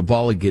League where a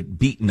ball would get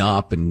beaten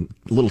up and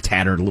a little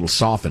tattered, a little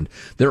softened.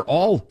 They're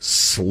all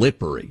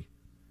slippery.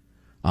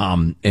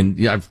 And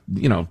yeah,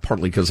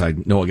 partly because I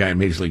know a guy in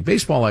Major League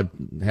Baseball, I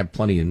have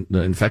plenty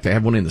in fact, I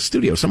have one in the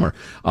studio somewhere,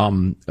 a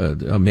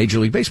Major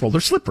League Baseball. They're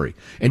slippery.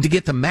 And to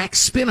get the max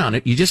spin on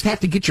it, you just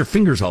have to get your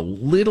fingers a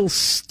little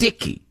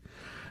sticky.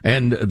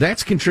 And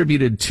that's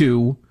contributed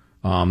to,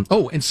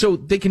 and so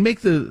they can make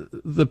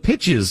the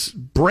pitches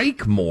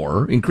break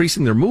more,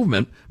 increasing their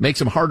movement, makes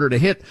them harder to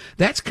hit.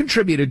 That's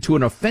contributed to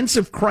an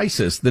offensive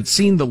crisis that's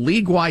seen the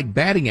league-wide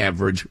batting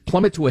average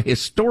plummet to a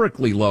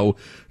historically low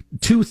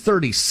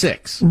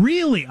 236.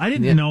 Really? I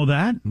didn't know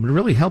that. It would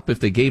really help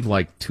if they gave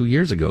 2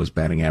 years ago's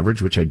batting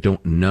average, which I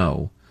don't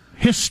know.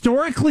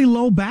 Historically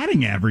low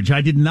batting average.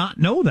 I did not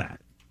know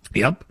that.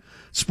 Yep.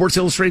 Sports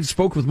Illustrated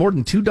spoke with more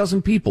than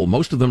 24 people.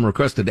 Most of them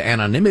requested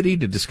anonymity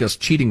to discuss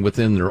cheating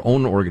within their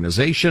own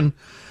organization.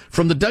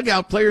 From the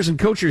dugout, players and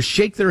coaches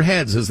shake their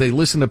heads as they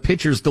listen to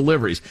pitchers'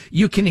 deliveries.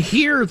 You can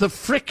hear the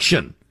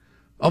friction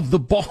of the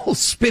ball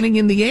spinning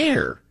in the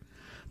air.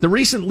 A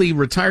recently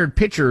retired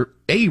pitcher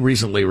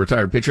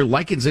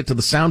likens it to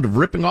the sound of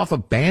ripping off a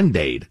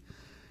Band-Aid.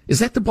 Is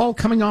that the ball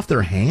coming off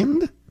their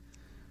hand?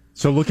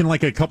 So looking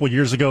like a couple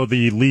years ago,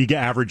 the league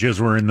averages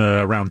were in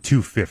around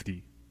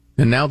 250.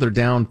 And now they're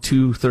down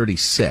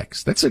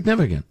 236. That's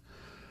significant.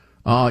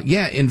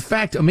 In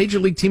fact, a Major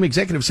League team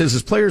executive says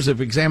his players have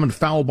examined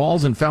foul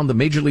balls and found the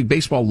Major League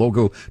Baseball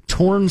logo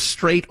torn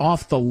straight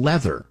off the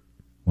leather.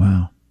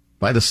 Wow.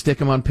 By the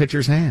stick 'em on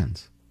pitchers'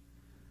 hands.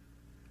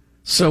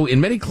 So in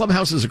many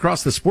clubhouses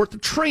across the sport, the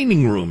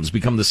training rooms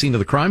become the scene of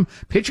the crime.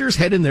 Pitchers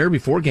head in there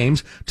before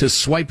games to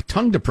swipe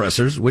tongue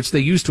depressors, which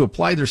they use to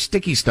apply their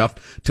sticky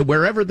stuff to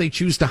wherever they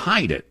choose to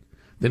hide it.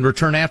 Then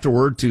return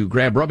afterward to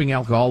grab rubbing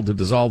alcohol to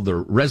dissolve the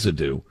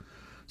residue.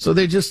 So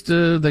they just,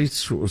 they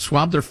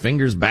swab their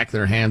fingers, back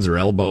their hands or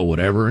elbow,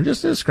 whatever, and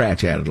just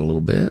scratch at it a little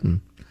bit.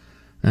 And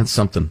that's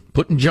something.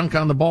 Putting junk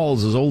on the ball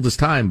is as old as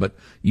time, but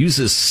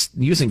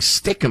using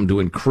stickum to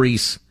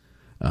increase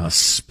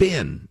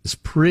spin is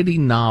pretty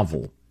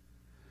novel.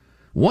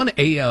 One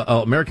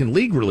American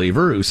League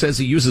reliever who says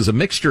he uses a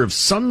mixture of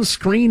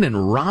sunscreen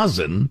and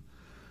rosin,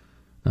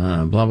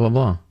 blah, blah,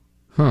 blah.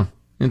 Huh.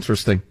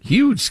 Interesting.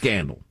 Huge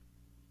scandal.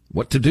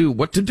 What to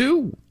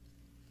do?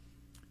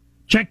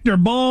 Check their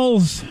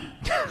balls.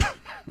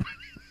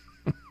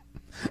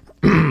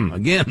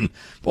 Again,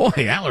 boy,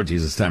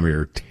 allergies this time of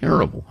year are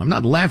terrible. I'm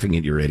not laughing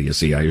at your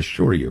idiocy, I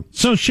assure you.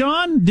 So,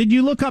 Sean, did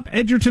you look up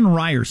Edgerton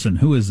Ryerson?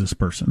 Who is this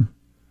person?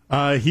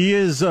 He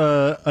is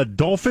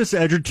Adolphus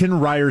Edgerton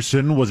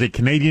Ryerson, was a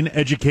Canadian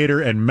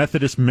educator and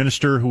Methodist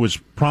minister who was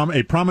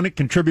a prominent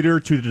contributor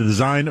to the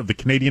design of the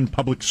Canadian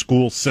public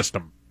school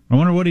system. I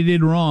wonder what he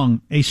did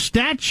wrong. A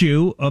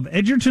statue of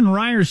Edgerton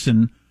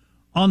Ryerson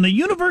on the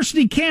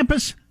university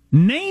campus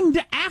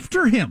named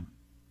after him.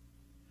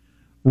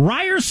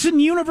 Ryerson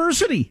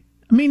University.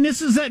 I mean,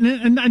 this is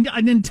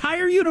an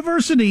entire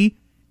university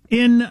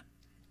in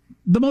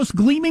the most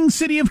gleaming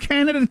city of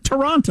Canada,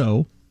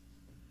 Toronto.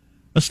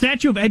 A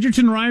statue of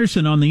Edgerton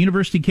Ryerson on the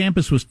university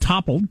campus was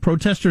toppled.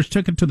 Protesters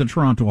took it to the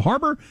Toronto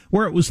Harbor,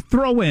 where it was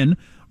thrown in.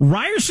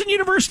 Ryerson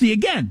University,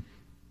 again,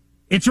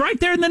 it's right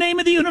there in the name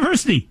of the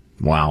university.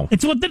 Wow.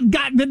 It's what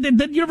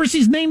the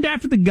university's named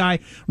after the guy,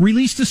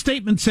 released a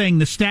statement saying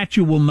the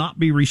statue will not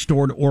be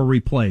restored or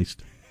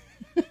replaced.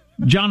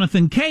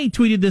 Jonathan Kay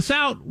tweeted this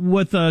out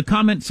with a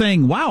comment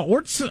saying, wow,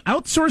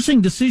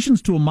 outsourcing decisions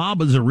to a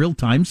mob is a real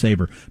time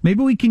saver.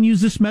 Maybe we can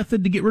use this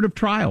method to get rid of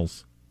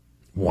trials.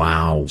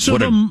 Wow. So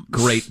what a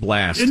great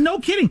blast. No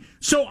kidding.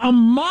 So a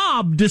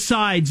mob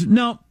decides,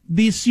 no,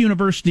 this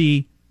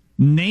university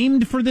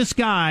named for this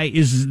guy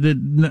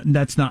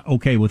that's not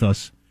okay with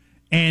us.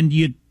 And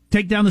you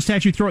take down the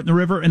statue, throw it in the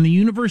river, and the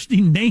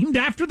university named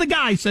after the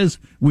guy says,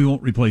 we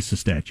won't replace the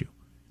statue.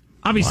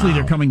 Obviously,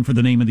 They're coming for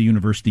the name of the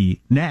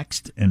university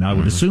next, and I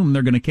would assume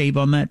they're going to cave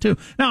on that, too.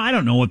 Now, I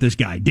don't know what this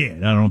guy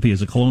did. I don't know if he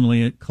is a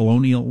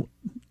colonial,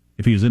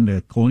 if he was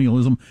into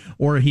colonialism,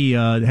 or he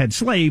had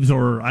slaves,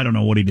 or I don't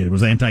know what he did. It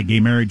was anti-gay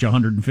marriage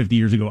 150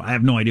 years ago. I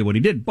have no idea what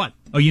he did, but,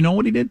 you know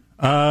what he did?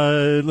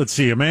 Let's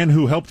see. A man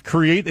who helped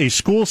create a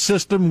school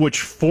system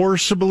which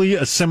forcibly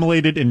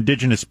assimilated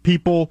indigenous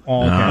people.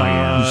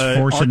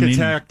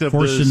 Architect of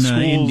the schools,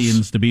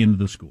 Indians to be into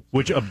the school.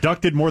 Which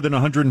abducted more than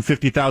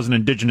 150,000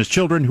 indigenous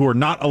children who are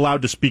not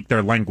allowed to speak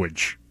their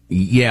language.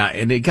 Yeah,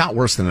 and it got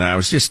worse than that. I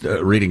was just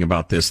reading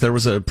about this. There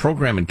was a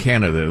program in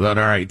Canada that,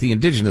 all right, the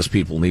indigenous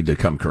people need to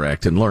come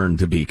correct and learn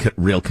to be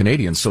real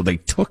Canadians. So they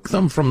took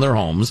them from their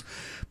homes,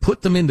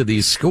 put them into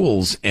these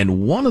schools,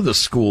 and one of the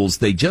schools,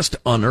 they just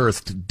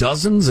unearthed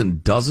dozens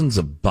and dozens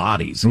of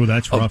bodies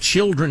of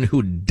children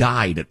who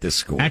died at this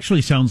school.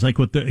 Actually sounds like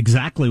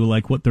exactly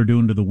like what they're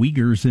doing to the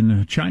Uyghurs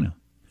in China.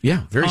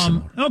 Yeah, very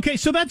similar. Okay,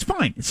 so that's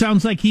fine. It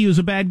sounds like he was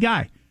a bad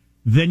guy.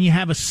 Then you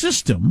have a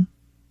system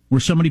where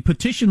somebody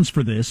petitions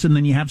for this, and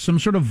then you have some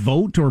sort of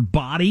vote or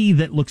body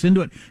that looks into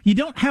it. You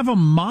don't have a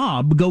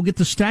mob go get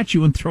the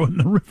statue and throw it in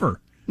the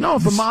river. No,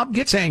 if a mob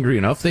gets angry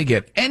enough, they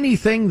get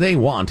anything they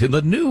want in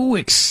the new,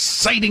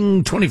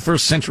 exciting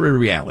 21st century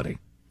reality.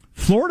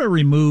 Florida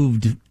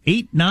removed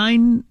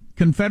 9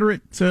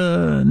 Confederate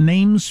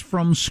names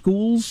from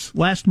schools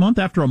last month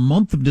after a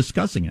month of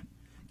discussing it.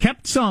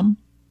 Kept some,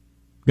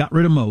 got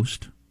rid of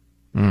most.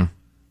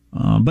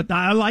 But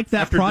I like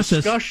that after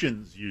process.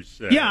 Discussions, you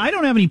say. Yeah, I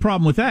don't have any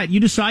problem with that. You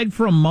decide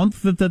for a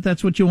month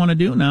that's what you want to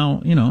do.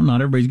 Now,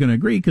 not everybody's going to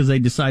agree because they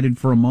decided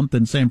for a month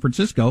in San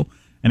Francisco,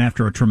 and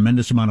after a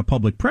tremendous amount of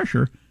public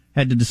pressure,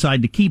 had to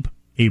decide to keep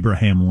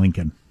Abraham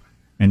Lincoln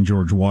and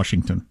George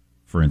Washington,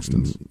 for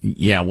instance.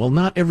 Yeah, well,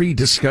 not every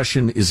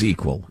discussion is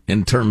equal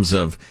in terms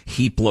of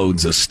heap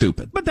loads of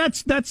stupid. But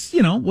that's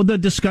the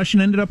discussion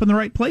ended up in the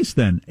right place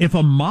then. If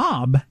a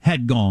mob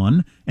had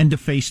gone and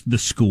defaced the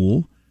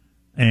school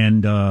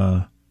and,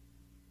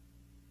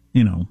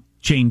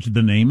 changed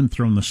the name and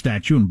thrown the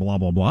statue and blah,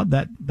 blah, blah,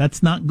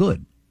 that's not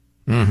good.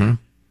 Mm-hmm.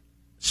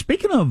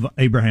 Speaking of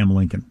Abraham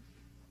Lincoln,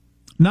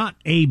 not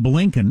Abe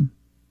Lincoln,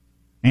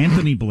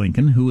 Anthony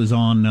Blinken, who is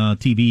on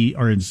TV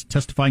or is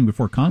testifying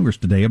before Congress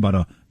today about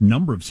a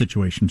number of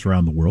situations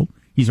around the world.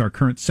 He's our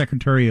current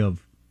Secretary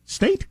of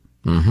State.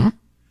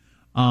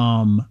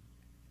 Mm-hmm.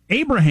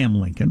 Abraham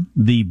Lincoln,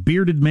 the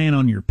bearded man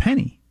on your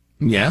penny.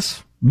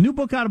 Yes. New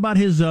book out about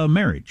his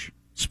marriage,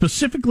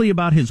 specifically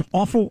about his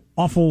awful,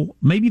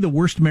 maybe the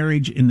worst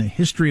marriage in the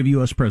history of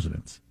U.S.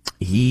 presidents.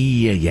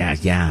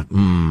 Yeah.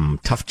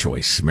 Tough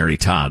choice. Mary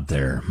Todd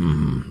there.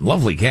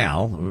 Lovely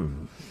gal.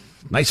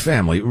 Nice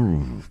family.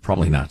 Ooh,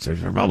 probably not. I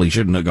probably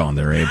shouldn't have gone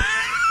there, Abe.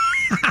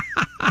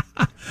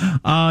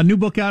 New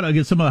book out. I'll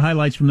get some of the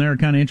highlights from there.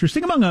 Kind of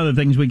interesting, among other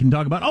things we can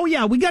talk about. Oh,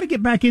 yeah, we got to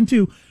get back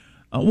into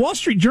Wall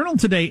Street Journal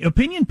today.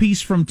 Opinion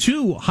piece from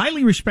 2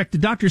 highly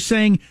respected doctors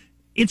saying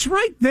it's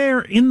right there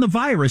in the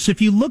virus. If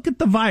you look at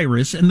the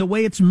virus and the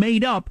way it's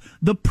made up,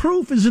 the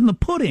proof is in the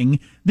pudding.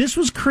 This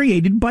was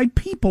created by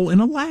people in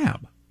a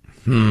lab.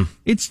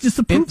 It's just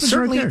the proof is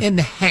right there. Certainly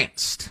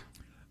enhanced.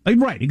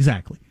 Right,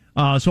 exactly.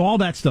 So all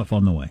that stuff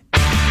on the way.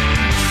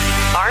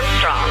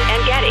 Armstrong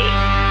and Getty.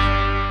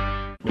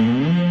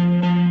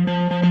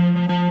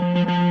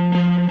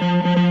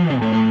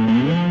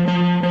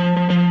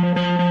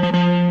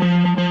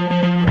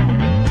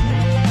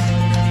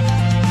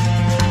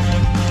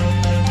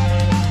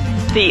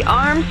 The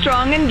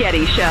Armstrong and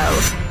Getty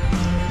Show.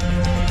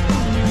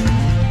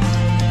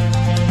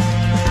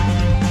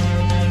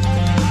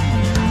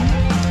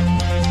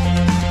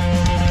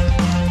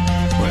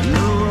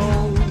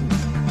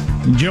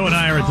 Joe and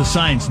I are at the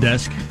science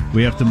desk.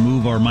 We have to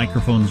move our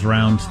microphones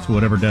around to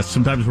whatever desk.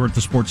 Sometimes we're at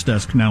the sports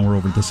desk. Now we're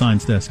over at the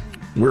science desk.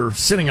 We're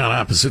sitting on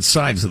opposite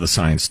sides of the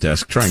science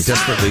desk, trying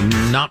desperately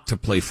not to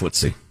play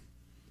footsie.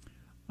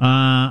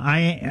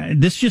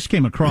 This just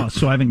came across,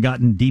 so I haven't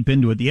gotten deep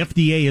into it. The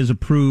FDA has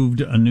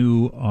approved a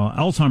new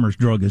Alzheimer's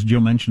drug, as Joe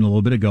mentioned a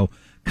little bit ago.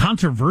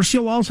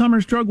 Controversial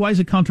Alzheimer's drug? Why is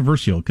it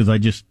controversial? Because I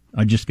just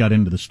got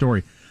into the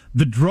story.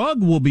 The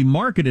drug will be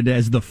marketed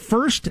as the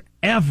first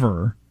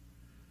ever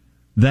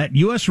that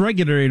U.S.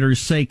 regulators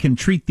say can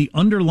treat the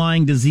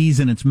underlying disease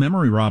and its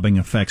memory-robbing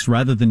effects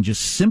rather than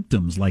just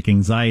symptoms like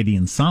anxiety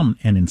and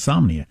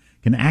insomnia.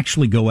 Can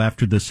actually go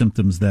after the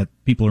symptoms that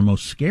people are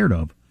most scared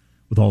of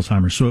with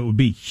Alzheimer's. So it would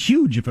be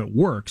huge if it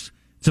works.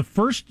 It's a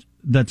first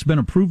that's been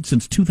approved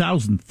since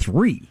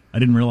 2003. I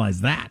didn't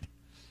realize that.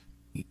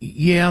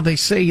 Yeah, they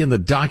say in the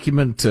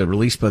document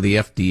released by the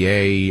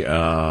FDA,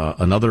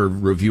 another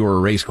reviewer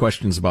raised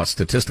questions about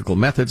statistical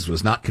methods,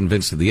 was not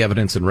convinced of the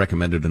evidence, and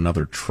recommended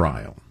another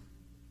trial.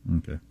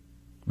 Okay.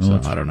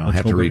 Well, so I don't know. I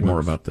have to read more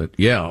about that.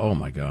 Yeah. Oh,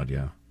 my God.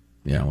 Yeah.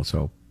 Yeah, let's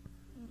hope.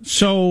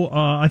 So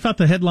I thought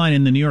the headline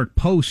in the New York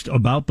Post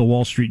about the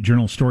Wall Street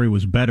Journal story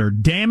was better.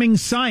 Damning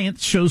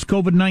science shows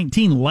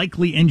COVID-19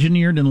 likely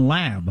engineered in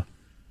lab.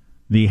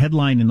 The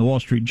headline in the Wall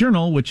Street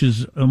Journal, which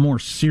is a more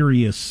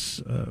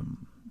serious,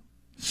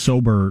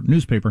 sober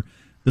newspaper,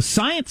 the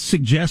science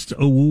suggests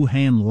a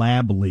Wuhan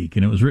lab leak,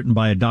 and it was written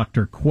by a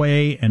Dr.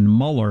 Quay and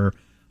Muller,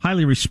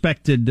 highly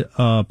respected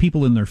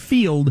people in their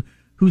field,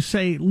 who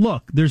say,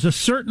 look, there's a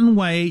certain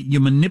way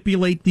you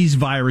manipulate these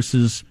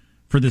viruses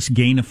for this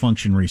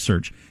gain-of-function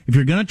research. If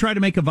you're going to try to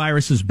make a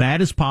virus as bad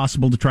as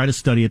possible to try to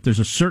study it, there's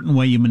a certain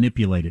way you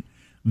manipulate it.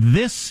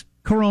 This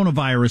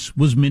coronavirus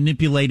was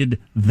manipulated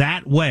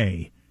that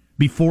way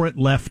before it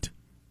left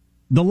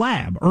the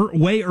lab, or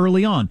way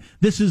early on.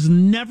 This has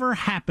never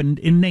happened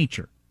in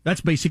nature. That's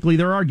basically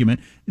their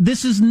argument.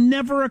 This has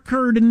never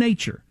occurred in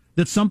nature,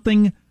 that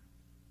something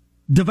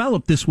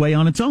developed this way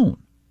on its own.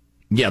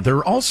 Yeah, there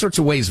are all sorts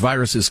of ways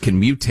viruses can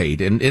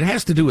mutate, and it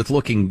has to do with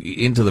looking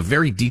into the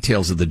very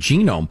details of the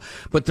genome.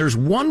 But there's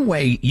one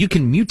way you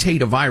can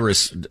mutate a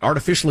virus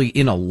artificially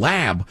in a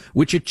lab,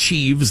 which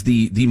achieves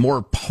the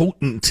more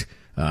potent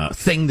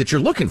thing that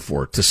you're looking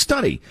for to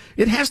study.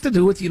 It has to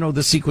do with,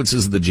 the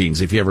sequences of the genes,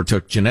 if you ever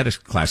took genetics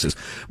classes.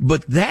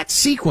 But that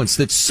sequence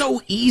that's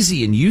so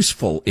easy and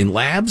useful in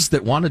labs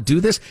that want to do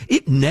this,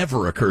 it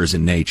never occurs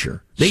in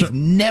nature. They've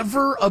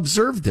never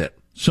observed it.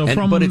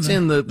 But it's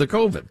in the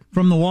COVID.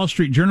 From the Wall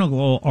Street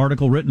Journal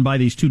article written by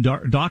these two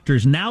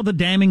doctors, now the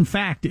damning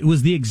fact, it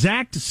was the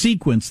exact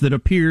sequence that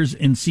appears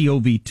in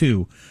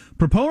CoV-2.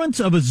 Proponents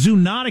of a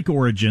zoonotic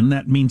origin,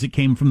 that means it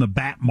came from the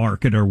bat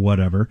market or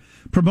whatever,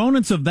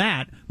 proponents of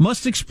that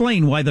must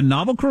explain why the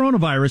novel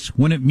coronavirus,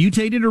 when it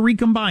mutated or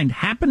recombined,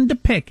 happened to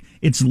pick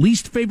its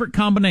least favorite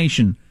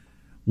combination.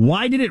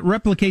 Why did it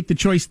replicate the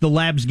choice the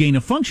lab's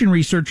gain-of-function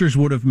researchers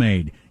would have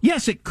made?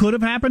 Yes, it could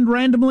have happened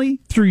randomly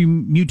through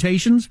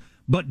mutations,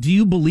 but do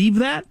you believe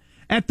that?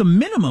 At the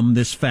minimum,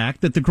 this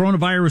fact that the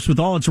coronavirus with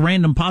all its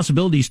random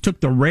possibilities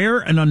took the rare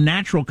and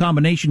unnatural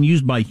combination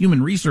used by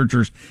human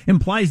researchers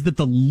implies that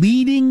the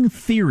leading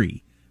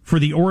theory for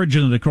the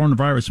origin of the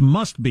coronavirus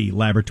must be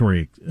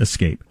laboratory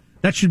escape.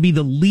 That should be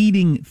the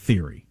leading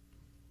theory.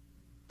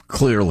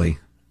 Clearly.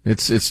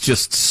 It's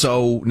just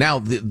so... Now,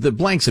 the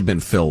blanks have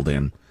been filled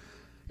in.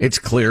 It's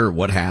clear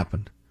what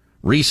happened.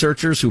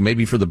 Researchers who,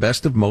 maybe for the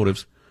best of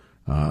motives,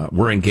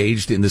 were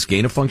engaged in this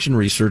gain-of-function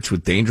research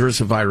with dangerous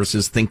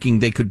viruses, thinking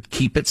they could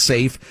keep it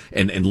safe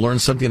and learn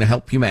something to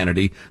help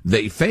humanity.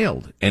 They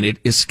failed, and it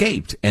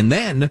escaped. And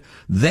then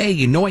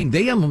they, knowing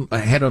they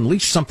had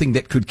unleashed something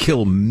that could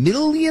kill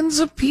millions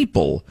of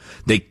people,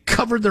 they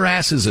covered their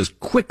asses as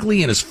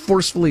quickly and as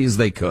forcefully as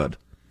they could.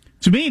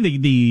 To me,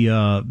 the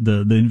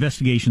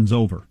investigation's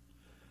over.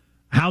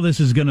 How this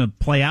is going to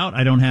play out,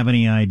 I don't have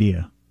any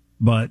idea.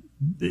 But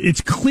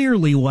it's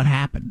clearly what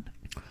happened.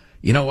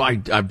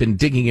 I've been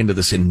digging into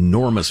this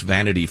enormous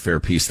Vanity Fair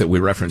piece that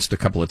we referenced a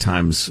couple of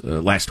times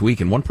last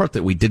week, and one part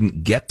that we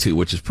didn't get to,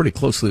 which is pretty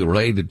closely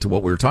related to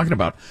what we were talking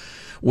about,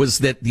 was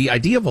that the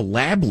idea of a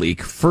lab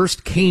leak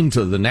first came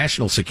to the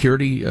National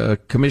Security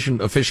Commission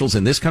officials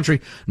in this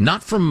country,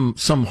 not from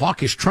some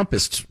hawkish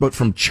Trumpists, but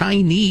from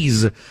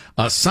Chinese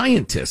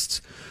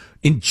scientists.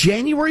 In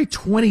January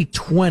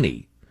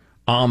 2020,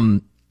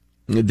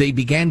 they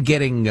began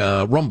getting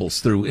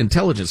rumbles through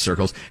intelligence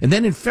circles. And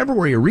then in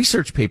February, a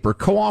research paper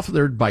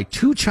co-authored by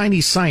two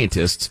Chinese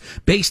scientists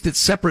based at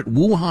separate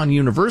Wuhan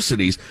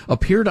universities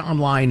appeared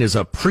online as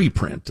a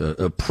preprint,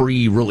 a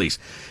pre-release.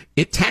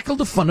 It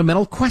tackled a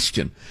fundamental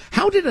question.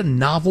 How did a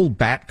novel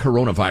bat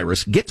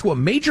coronavirus get to a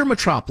major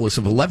metropolis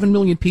of 11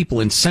 million people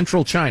in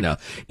central China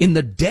in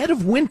the dead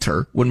of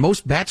winter when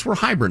most bats were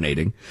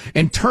hibernating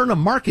and turn a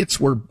market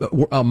where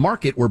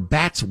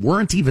bats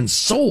weren't even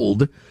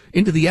sold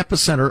into the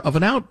epicenter of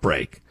an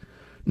outbreak?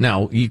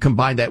 Now, you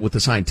combine that with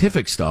the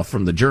scientific stuff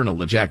from the journal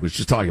that Jack was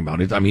just talking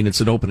about. It's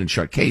an open and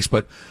shut case,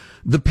 but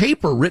The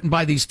paper written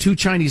by these two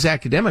Chinese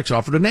academics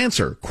offered an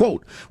answer.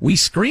 Quote, we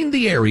screened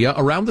the area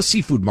around the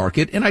seafood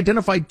market and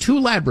identified 2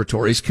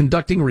 laboratories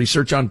conducting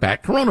research on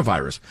bat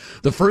coronavirus.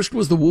 The first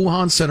was the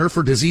Wuhan Center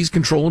for Disease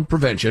Control and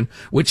Prevention,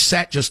 which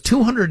sat just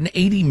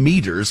 280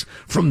 meters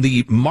from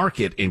the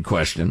market in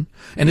question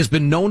and has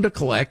been known to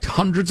collect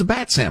hundreds of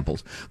bat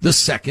samples. The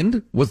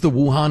second was the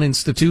Wuhan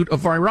Institute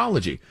of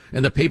Virology,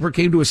 and the paper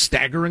came to a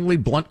staggeringly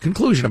blunt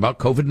conclusion about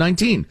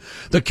COVID-19.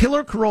 The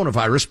killer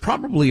coronavirus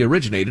probably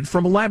originated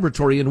from a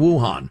laboratory in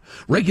Wuhan.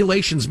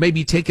 Regulations may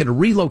be taken to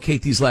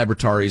relocate these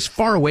laboratories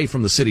far away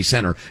from the city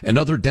center and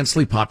other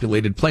densely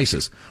populated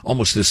places.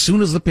 Almost as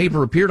soon as the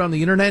paper appeared on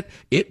the internet,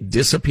 it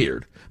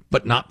disappeared,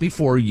 but not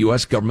before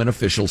U.S. government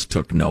officials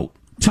took note.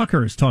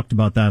 Tucker has talked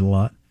about that a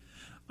lot.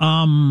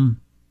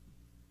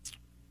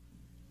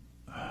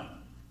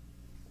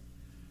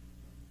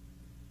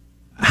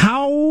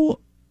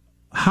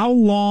 How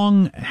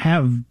long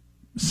have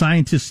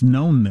scientists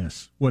known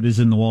this, what is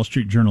in the Wall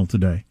Street Journal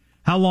today?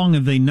 How long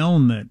have they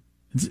known that?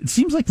 It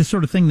seems like the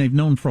sort of thing they've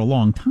known for a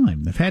long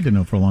time. They've had to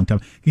know for a long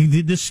time.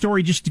 This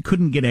story just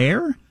couldn't get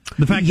air?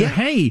 The fact that,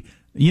 hey,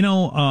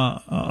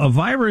 a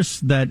virus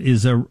that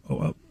is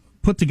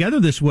put together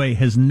this way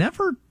has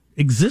never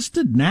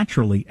existed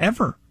naturally,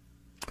 ever.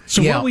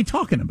 So what are we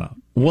talking about?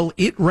 Well,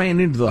 it ran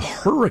into the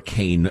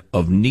hurricane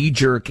of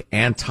knee-jerk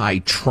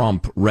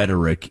anti-Trump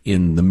rhetoric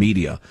in the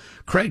media.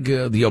 Craig,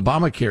 the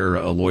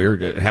Obamacare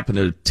lawyer, happened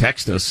to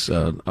text us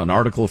an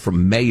article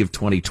from May of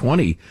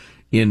 2020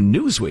 in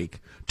Newsweek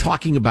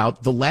talking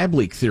about the lab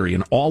leak theory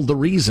and all the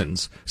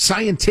reasons,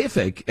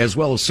 scientific as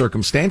well as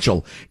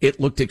circumstantial, it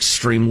looked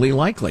extremely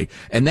likely.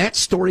 And that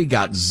story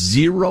got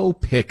zero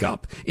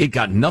pickup. It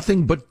got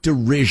nothing but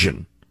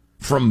derision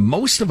from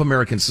most of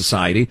American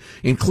society,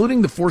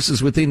 including the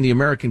forces within the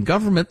American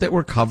government that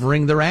were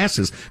covering their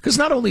asses. Because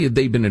not only had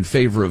they been in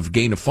favor of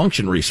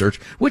gain-of-function research,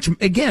 which,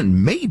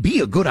 again, may be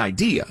a good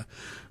idea,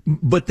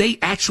 but they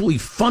actually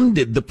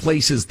funded the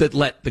places that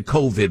let the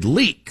COVID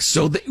leak.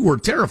 So they were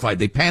terrified.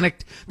 They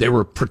panicked. They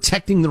were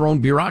protecting their own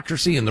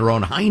bureaucracy and their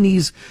own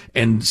heinies,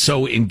 and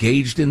so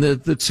engaged in the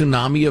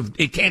tsunami of,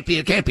 it can't be.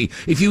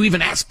 If you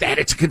even ask that,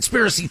 it's a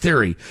conspiracy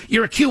theory.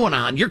 You're a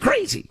QAnon. You're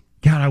crazy.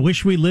 God, I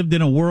wish we lived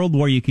in a world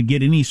where you could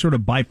get any sort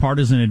of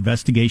bipartisan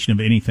investigation of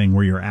anything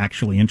where you're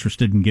actually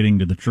interested in getting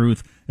to the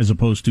truth as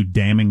opposed to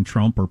damning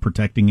Trump or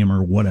protecting him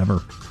or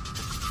whatever.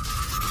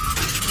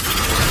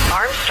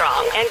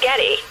 Armstrong and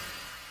Getty.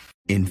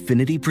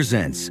 Infiniti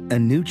presents a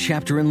new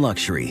chapter in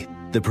luxury,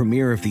 the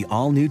premiere of the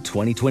all-new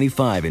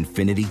 2025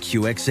 Infiniti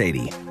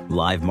QX80,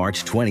 live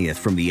March 20th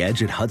from the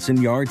Edge at Hudson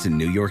Yards in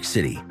New York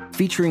City,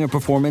 featuring a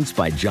performance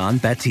by John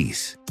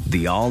Batiste.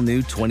 The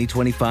all-new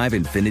 2025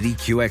 Infiniti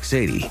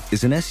QX80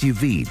 is an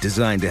SUV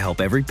designed to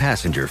help every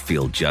passenger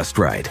feel just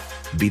right.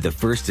 Be the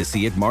first to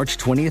see it March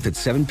 20th at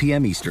 7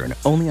 p.m. Eastern,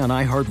 only on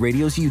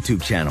iHeartRadio's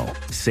YouTube channel.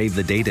 Save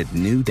the date at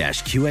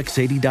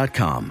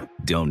new-QX80.com.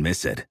 Don't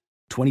miss it.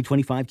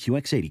 2025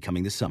 QX80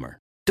 coming this summer.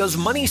 Does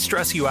money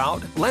stress you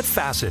out? Let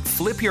Facet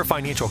flip your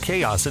financial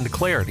chaos into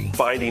clarity.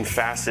 Finding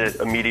Facet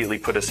immediately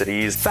put us at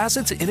ease.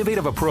 Facet's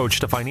innovative approach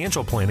to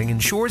financial planning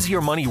ensures your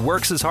money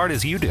works as hard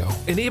as you do,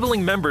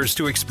 enabling members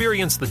to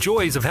experience the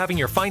joys of having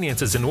your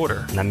finances in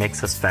order. And that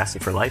makes us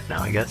Facet for life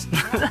now, I guess.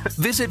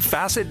 Visit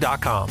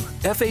Facet.com,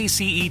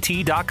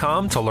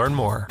 FACET.com to learn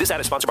more. This ad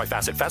is sponsored by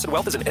Facet. Facet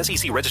Wealth is an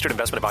SEC registered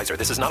investment advisor.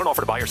 This is not an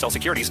offer to buy or sell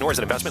securities, nor is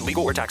it investment,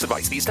 legal, or tax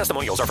advice. These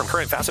testimonials are from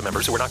current Facet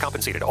members who are not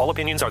compensated. All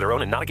opinions are their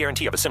own and not a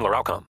guarantee of a similar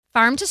outcome.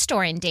 Farm to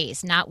store in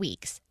days, not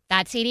weeks.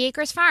 That's 80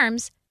 Acres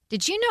Farms.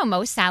 Did you know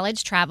most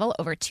salads travel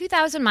over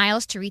 2,000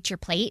 miles to reach your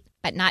plate?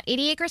 But not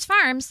 80 Acres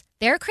Farms.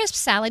 Their crisp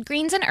salad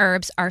greens and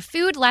herbs are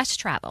food less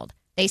traveled.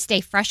 They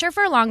stay fresher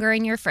for longer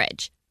in your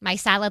fridge. My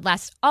salad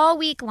lasts all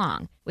week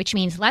long, which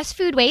means less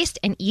food waste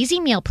and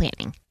easy meal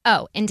planning.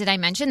 Oh, and did I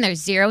mention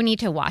there's zero need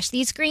to wash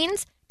these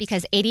greens?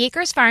 Because 80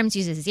 Acres Farms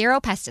uses zero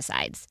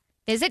pesticides.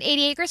 Visit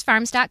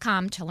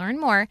 80acresfarms.com to learn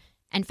more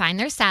and find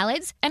their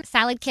salads and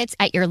salad kits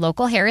at your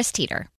local Harris Teeter.